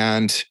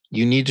 And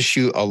you need to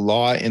shoot a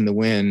lot in the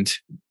wind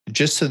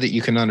just so that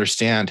you can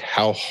understand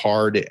how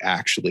hard it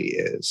actually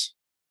is.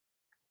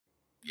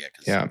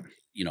 Yeah.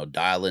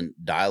 Dialing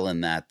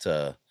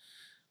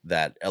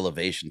that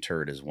elevation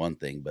turret is one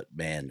thing, but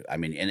man, I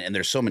mean, and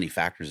there's so many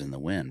factors in the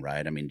wind,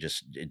 right? I mean,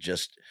 just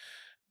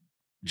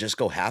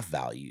go half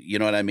value. You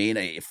know what I mean?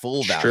 A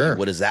full value. Sure.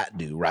 What does that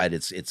do? Right.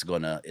 It's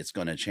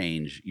gonna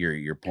change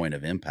your point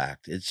of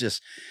impact. It's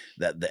just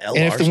that the LR.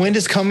 And if the wind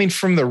is coming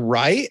from the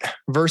right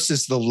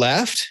versus the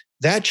left,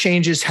 that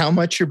changes how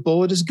much your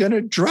bullet is going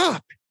to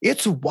drop.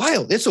 It's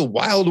wild. It's a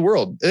wild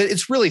world.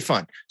 It's really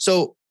fun.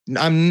 So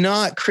I'm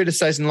not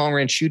criticizing long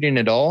range shooting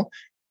at all.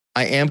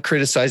 I am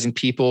criticizing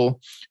people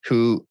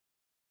who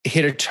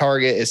hit a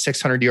target at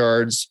 600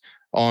 yards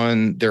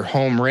on their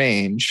home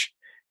range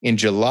in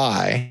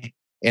July,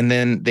 and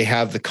then they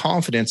have the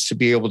confidence to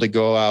be able to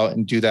go out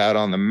and do that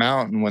on the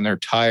mountain when they're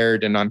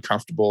tired and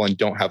uncomfortable and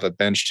don't have a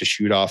bench to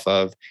shoot off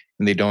of,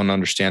 and they don't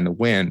understand the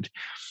wind.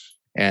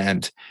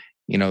 And,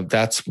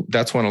 that's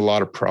when a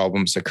lot of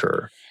problems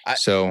occur.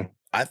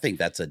 I think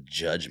that's a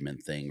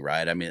judgment thing,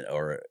 right? I mean,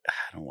 or I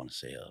don't want to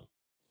say,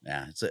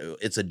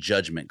 it's a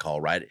judgment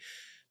call, right?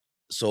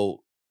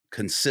 So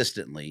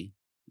consistently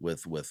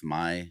with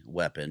my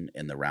weapon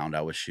in the round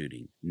I was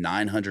shooting,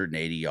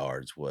 980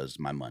 yards was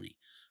my money,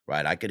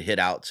 right? I could hit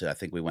out to, I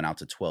think we went out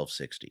to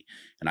 1260,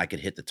 and I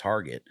could hit the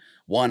target.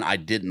 One, I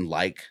didn't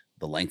like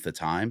the length of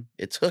time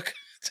it took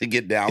to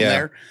get down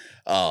there.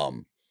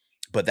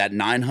 But that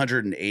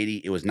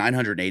 980, it was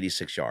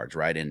 986 yards,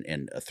 right?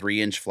 And a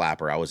 3-inch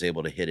flapper, I was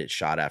able to hit it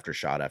shot after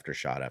shot after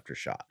shot after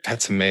shot.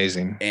 That's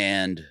amazing.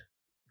 And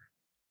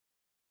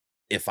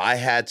if I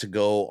had to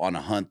go on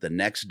a hunt the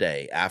next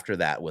day after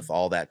that with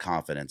all that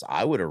confidence,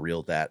 I would have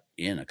reeled that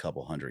in a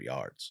couple hundred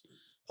yards.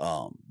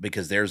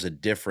 Because there's a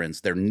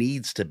difference. There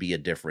needs to be a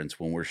difference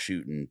when we're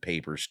shooting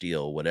paper,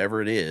 steel,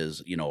 whatever it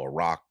is, a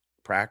rock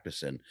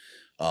practicing.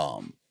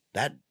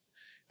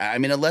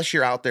 Unless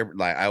you're out there,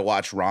 like I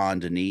watch Ron,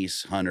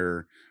 Denise,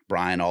 Hunter,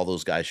 Brian, all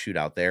those guys shoot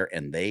out there,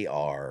 and they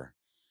are,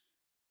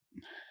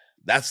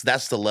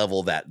 that's the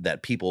level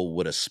that people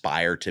would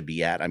aspire to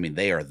be at. I mean,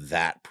 they are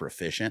that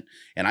proficient.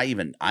 And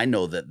I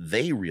know that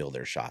they reel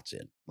their shots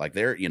in. Like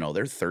they're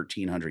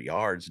 1,300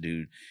 yards,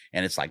 dude.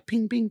 And it's like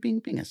ping, ping,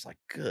 ping, ping. It's like,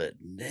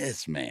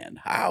 goodness, man,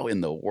 how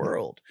in the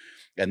world?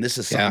 And this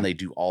is something they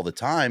do all the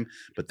time,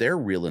 but they're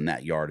reeling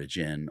that yardage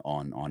in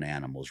on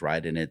animals,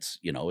 right? And it's,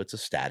 it's a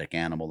static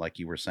animal, like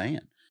you were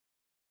saying.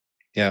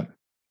 Yeah.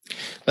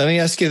 Let me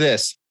ask you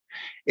this.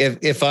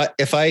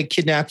 If I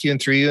kidnapped you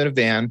and threw you in a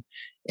van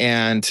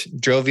and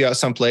drove you out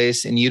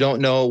someplace and you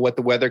don't know what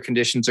the weather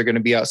conditions are going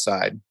to be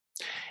outside,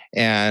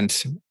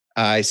 and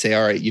I say,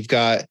 all right, you've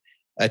got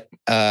a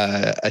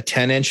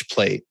 10-inch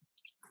plate,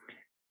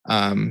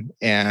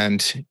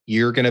 and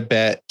you're going to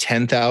bet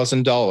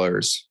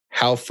 $10,000.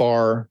 How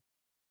far,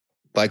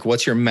 like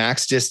what's your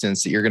max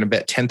distance that you're going to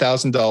bet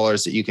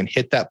 $10,000 that you can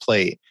hit that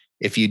plate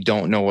if you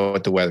don't know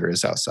what the weather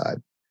is outside?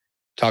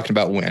 Talking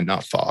about wind,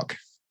 not fog.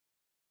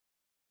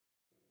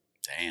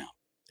 Damn.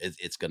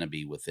 It's going to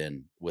be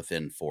within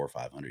 400 or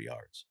 500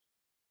 yards.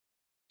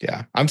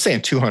 Yeah. I'm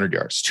saying 200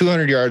 yards.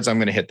 200 yards, I'm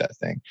going to hit that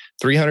thing.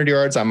 300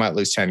 yards, I might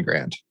lose 10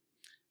 grand.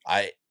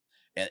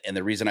 And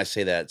the reason I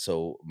say that,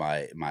 so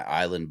my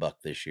island buck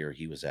this year,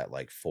 he was at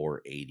like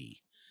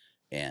 480,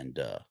 and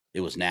it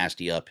was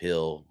nasty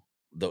uphill.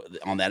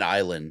 On that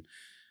island,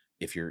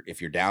 if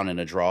you're down in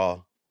a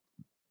draw,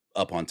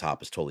 up on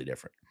top is totally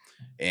different.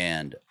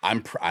 And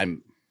I'm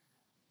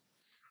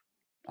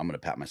going to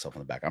pat myself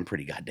on the back. I'm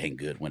pretty goddamn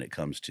good when it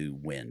comes to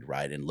wind,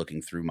 right? And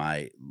looking through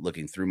my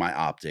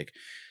optic,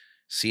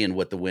 seeing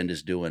what the wind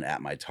is doing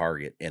at my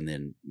target, and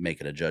then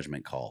making a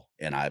judgment call.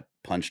 And I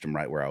punched him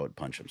right where I would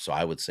punch him. So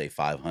I would say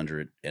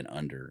 500 and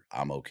under,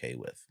 I'm okay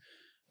with.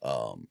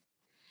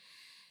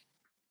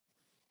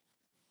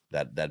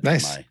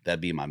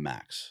 That'd be my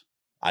max.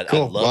 I'd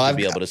love to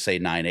be able to say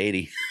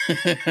 980.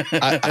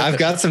 I've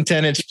got some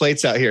 10-inch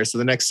plates out here. So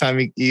the next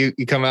time you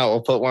come out,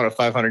 we'll put one at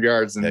 500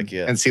 yards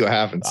and see what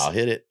happens. I'll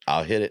hit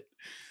it.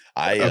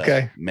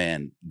 Okay.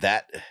 Man,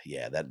 that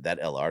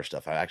LR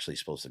stuff, I'm actually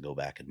supposed to go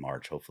back in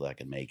March. Hopefully I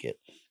can make it,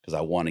 because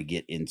I want to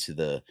get into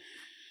the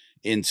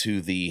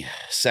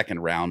second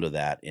round of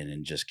that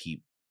and just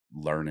keep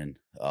learning.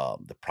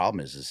 The problem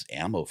is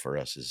ammo for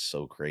us is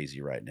so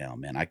crazy right now,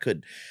 man.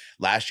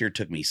 Last year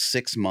took me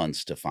 6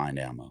 months to find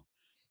ammo.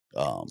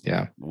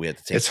 We had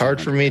to take. It's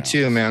hard for me rounds.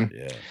 too, man.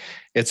 Yeah.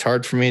 It's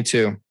hard for me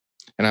too.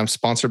 And I'm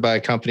sponsored by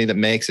a company that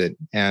makes it.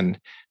 And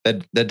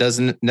that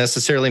doesn't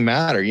necessarily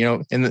matter,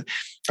 and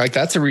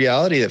that's a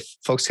reality that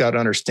folks got to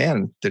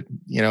understand, that,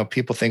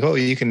 people think, oh,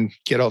 you can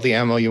get all the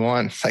ammo you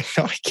want. It's like,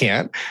 no, I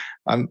can't.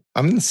 I'm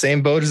in the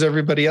same boat as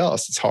everybody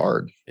else. It's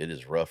hard. It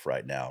is rough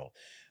right now.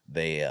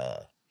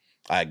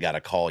 I got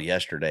a call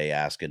yesterday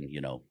asking,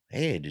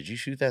 hey, did you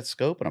shoot that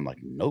scope? And I'm like,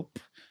 nope,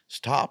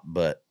 stop,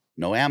 but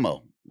no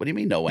ammo. What do you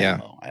mean no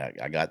ammo?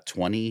 I got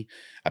 20.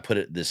 I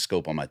put this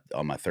scope on my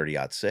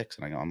 30-06,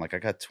 and I'm like, I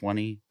got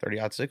 20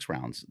 30-06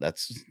 rounds.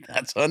 That's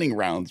hunting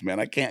rounds, man.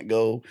 I can't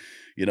go,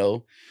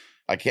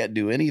 I can't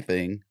do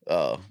anything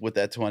with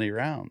that 20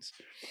 rounds.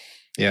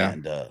 Yeah.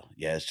 And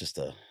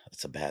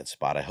it's a bad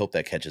spot. I hope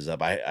that catches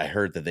up. I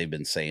heard that they've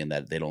been saying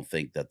that they don't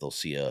think that they'll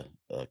see a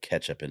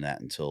catch up in that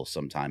until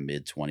sometime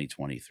mid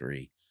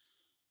 2023.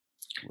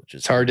 Which is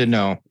it's hard to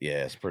know.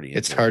 Yeah, it's pretty.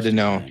 It's hard to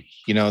know. Man.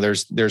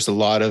 There's a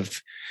lot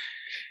of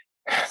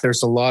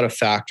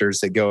factors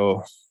that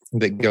go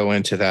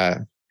into that,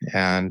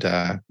 and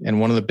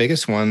one of the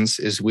biggest ones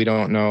is we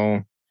don't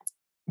know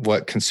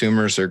what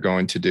consumers are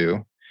going to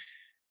do.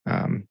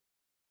 And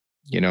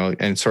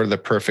sort of the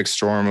perfect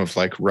storm of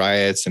like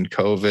riots and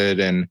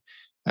COVID and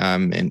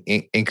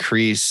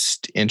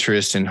increased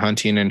interest in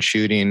hunting and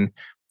shooting,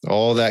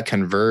 all that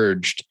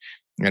converged.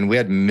 And we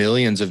had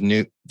millions of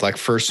new, like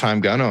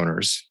first-time gun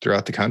owners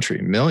throughout the country,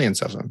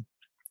 millions of them.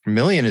 A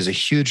million is a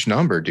huge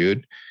number,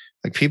 dude.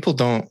 Like people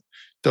don't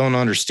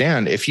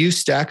understand. If you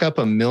stack up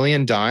 1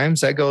 million dimes,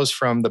 that goes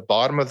from the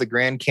bottom of the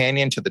Grand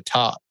Canyon to the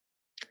top,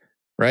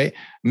 right?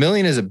 1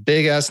 million is a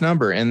big ass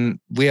number. And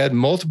we had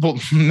multiple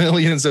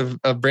millions of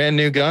brand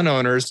new gun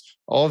owners,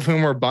 all of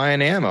whom were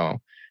buying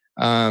ammo.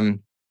 And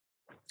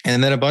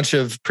then a bunch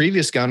of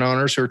previous gun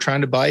owners who are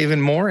trying to buy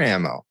even more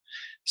ammo.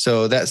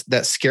 So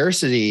that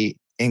scarcity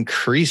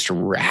increased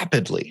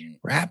rapidly.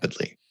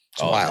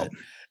 It's wild.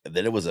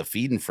 Then it was a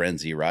feeding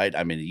frenzy, right?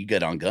 I mean, you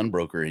get on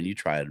Gunbroker and you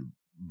try and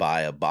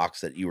buy a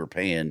box that you were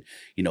paying,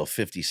 $50,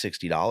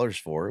 $60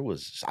 for.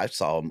 I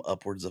saw them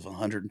upwards of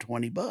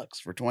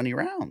 $120 for 20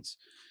 rounds.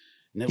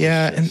 And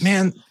and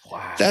man,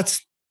 wow.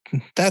 That's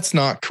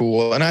not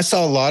cool. And I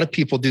saw a lot of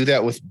people do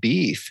that with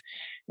beef.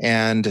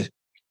 And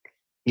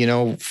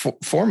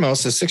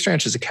foremost, the 6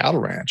 ranch is a cattle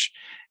ranch,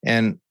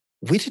 and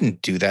we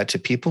didn't do that to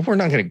people. We're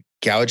not going to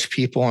gouge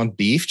people on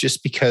beef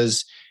just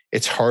because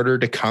it's harder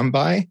to come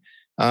by.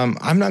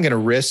 I'm not going to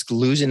risk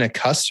losing a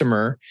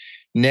customer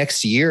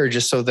next year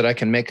just so that I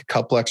can make a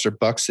couple extra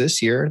bucks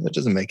this year. That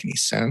doesn't make any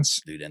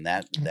sense, dude. And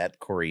that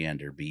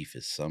coriander beef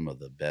is some of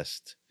the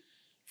best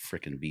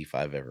freaking beef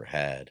I've ever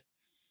had.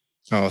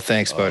 Oh,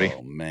 thanks, buddy.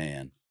 Oh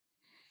man.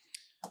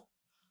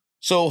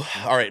 So,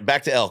 all right,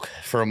 back to elk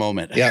for a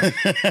moment. Yeah,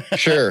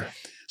 sure.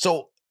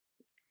 So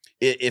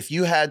if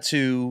you had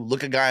to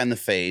look a guy in the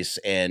face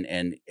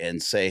and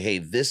say, hey,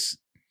 this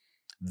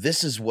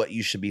is what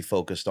you should be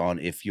focused on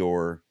if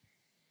you're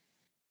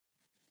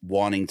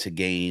wanting to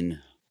gain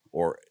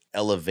or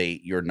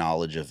elevate your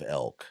knowledge of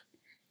elk,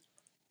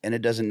 and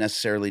it doesn't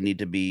necessarily need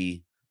to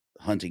be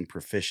hunting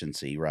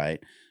proficiency,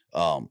 right?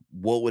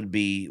 What would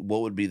be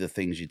the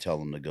things you tell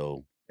them to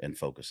go and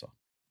focus on?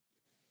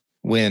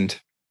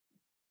 Wind.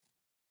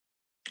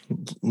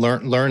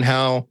 Learn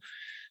how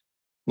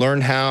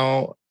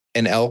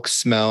an elk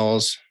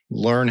smells,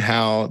 learn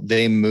how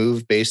they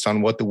move based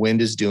on what the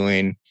wind is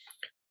doing,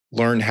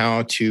 learn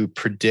how to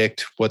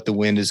predict what the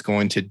wind is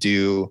going to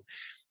do,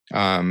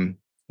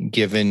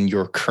 given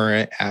your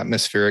current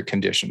atmospheric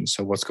conditions.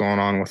 So what's going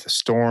on with the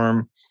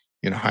storm,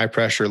 high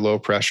pressure, low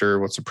pressure,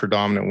 what's the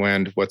predominant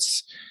wind,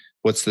 what's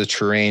the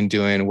terrain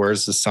doing,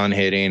 where's the sun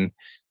hitting,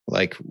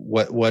 like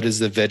what is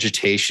the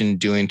vegetation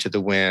doing to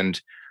the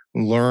wind.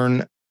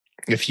 Learn.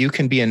 If you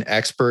can be an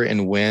expert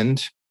in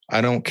wind, I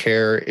don't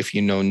care if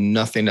you know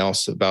nothing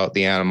else about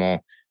the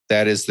animal.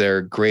 That is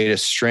their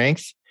greatest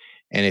strength.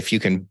 And if you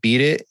can beat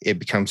it, it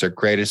becomes their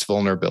greatest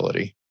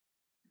vulnerability.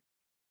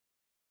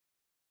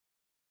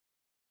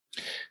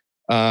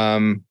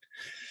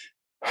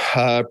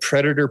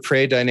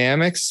 Predator-prey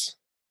dynamics,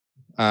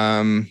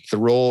 the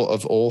role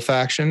of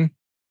olfaction.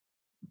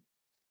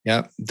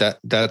 Yeah,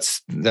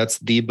 that's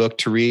the book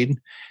to read.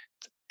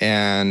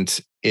 And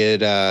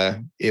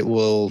it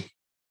will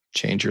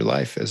change your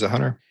life as a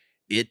hunter.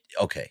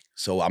 Okay.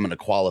 So I'm going to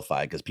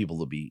qualify because people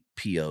will be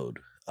PO'd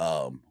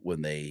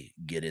when they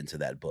get into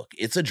that book.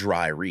 It's a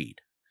dry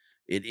read.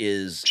 It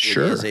is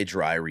a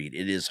dry read.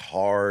 It is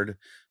hard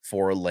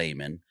for a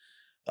layman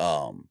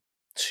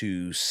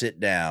to sit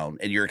down,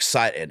 and you're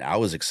excited. And I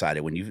was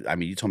excited when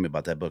you told me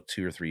about that book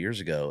 2 or 3 years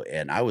ago,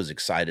 and I was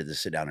excited to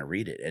sit down and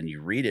read it. And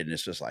you read it and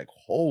it's just like,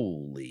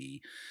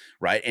 holy,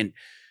 right.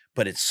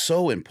 But it's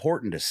so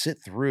important to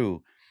sit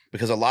through,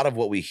 because a lot of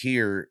what we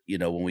hear,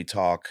 when we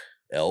talk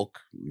elk,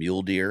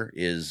 mule deer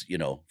is,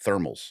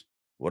 thermals.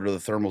 What are the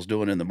thermals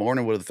doing in the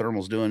morning? What are the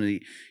thermals doing in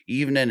the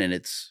evening? And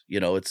it's,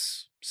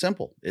 it's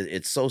simple.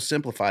 It's so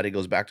simplified. It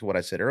goes back to what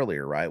I said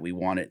earlier, right? We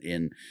want it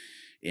in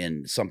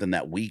something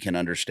that we can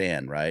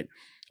understand, right?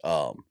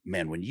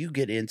 Man, when you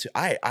get into,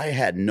 I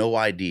had no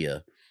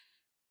idea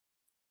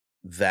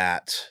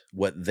that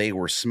what they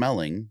were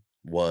smelling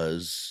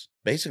was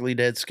basically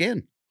dead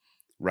skin.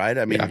 right?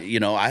 I mean,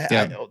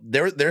 Yeah.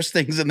 there's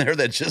things in there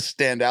that just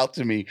stand out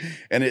to me,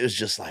 and it was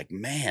just like,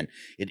 man,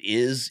 it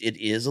is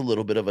a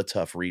little bit of a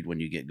tough read when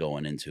you get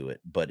going into it,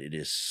 but it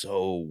is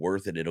so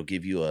worth it. It'll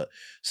give you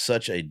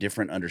such a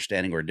different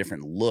understanding or a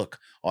different look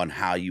on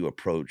how you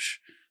approach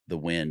the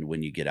wind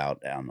when you get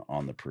out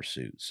on the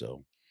pursuit.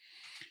 So,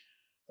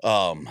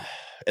 and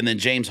then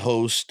James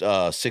hosts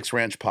Six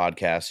Ranch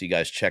podcast. So you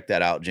guys check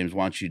that out. James,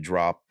 why don't you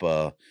drop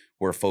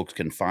where folks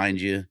can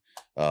find you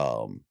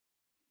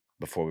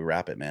before we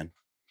wrap it, man?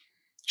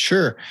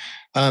 Sure.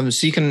 So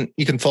you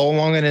can follow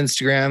along on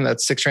Instagram.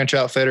 That's Six Ranch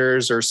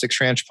Outfitters or Six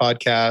Ranch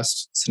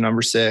Podcast. It's the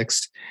number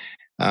 6.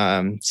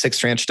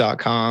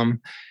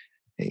 sixranch.com.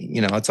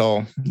 It's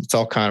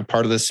all kind of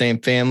part of the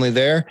same family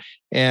there.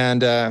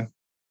 And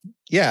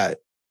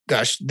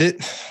gosh,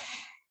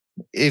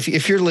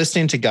 if you're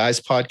listening to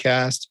Guy's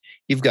podcast,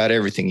 you've got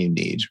everything you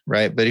need,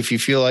 right? But if you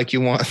feel like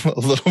you want a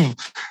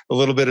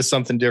little bit of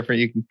something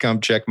different, you can come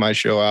check my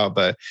show out.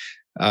 But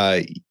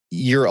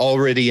you're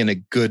already in a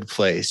good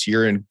place.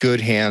 You're in good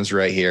hands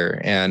right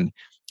here. And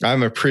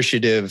I'm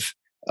appreciative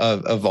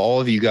of all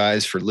of you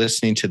guys for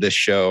listening to this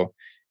show,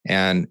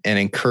 and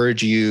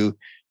encourage you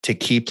to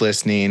keep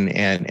listening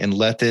and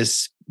let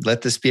this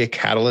be a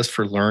catalyst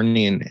for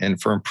learning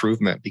and for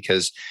improvement,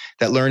 because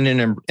that learning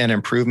and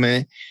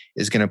improvement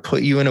is going to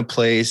put you in a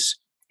place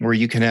where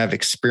you can have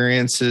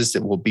experiences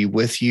that will be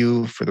with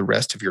you for the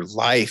rest of your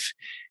life,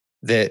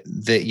 that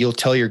you'll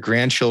tell your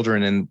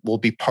grandchildren and will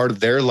be part of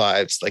their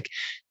lives. Like,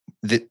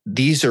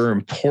 these are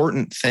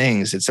important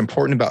things. It's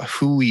important about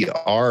who we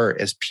are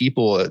as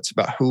people. It's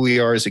about who we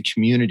are as a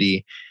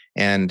community,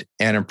 and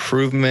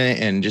improvement,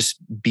 and just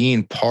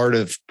being part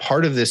of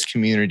this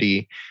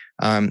community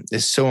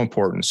is so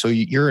important. So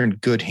you're in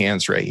good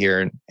hands right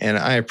here. And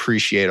I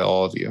appreciate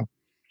all of you.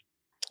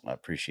 I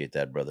appreciate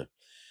that, brother.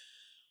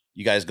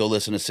 You guys go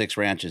listen to Six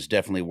Ranch. It's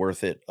definitely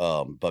worth it.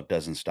 Buck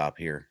doesn't stop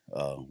here.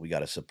 We got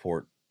to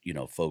support,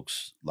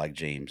 folks like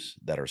James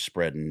that are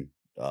spreading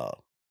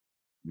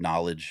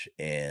knowledge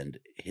and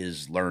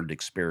his learned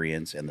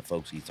experience, and the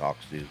folks he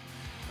talks to.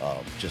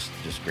 Just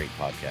great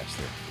podcast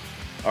there.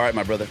 All right,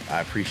 my brother.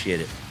 I appreciate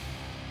it.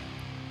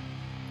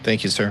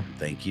 Thank you, sir.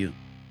 Thank you.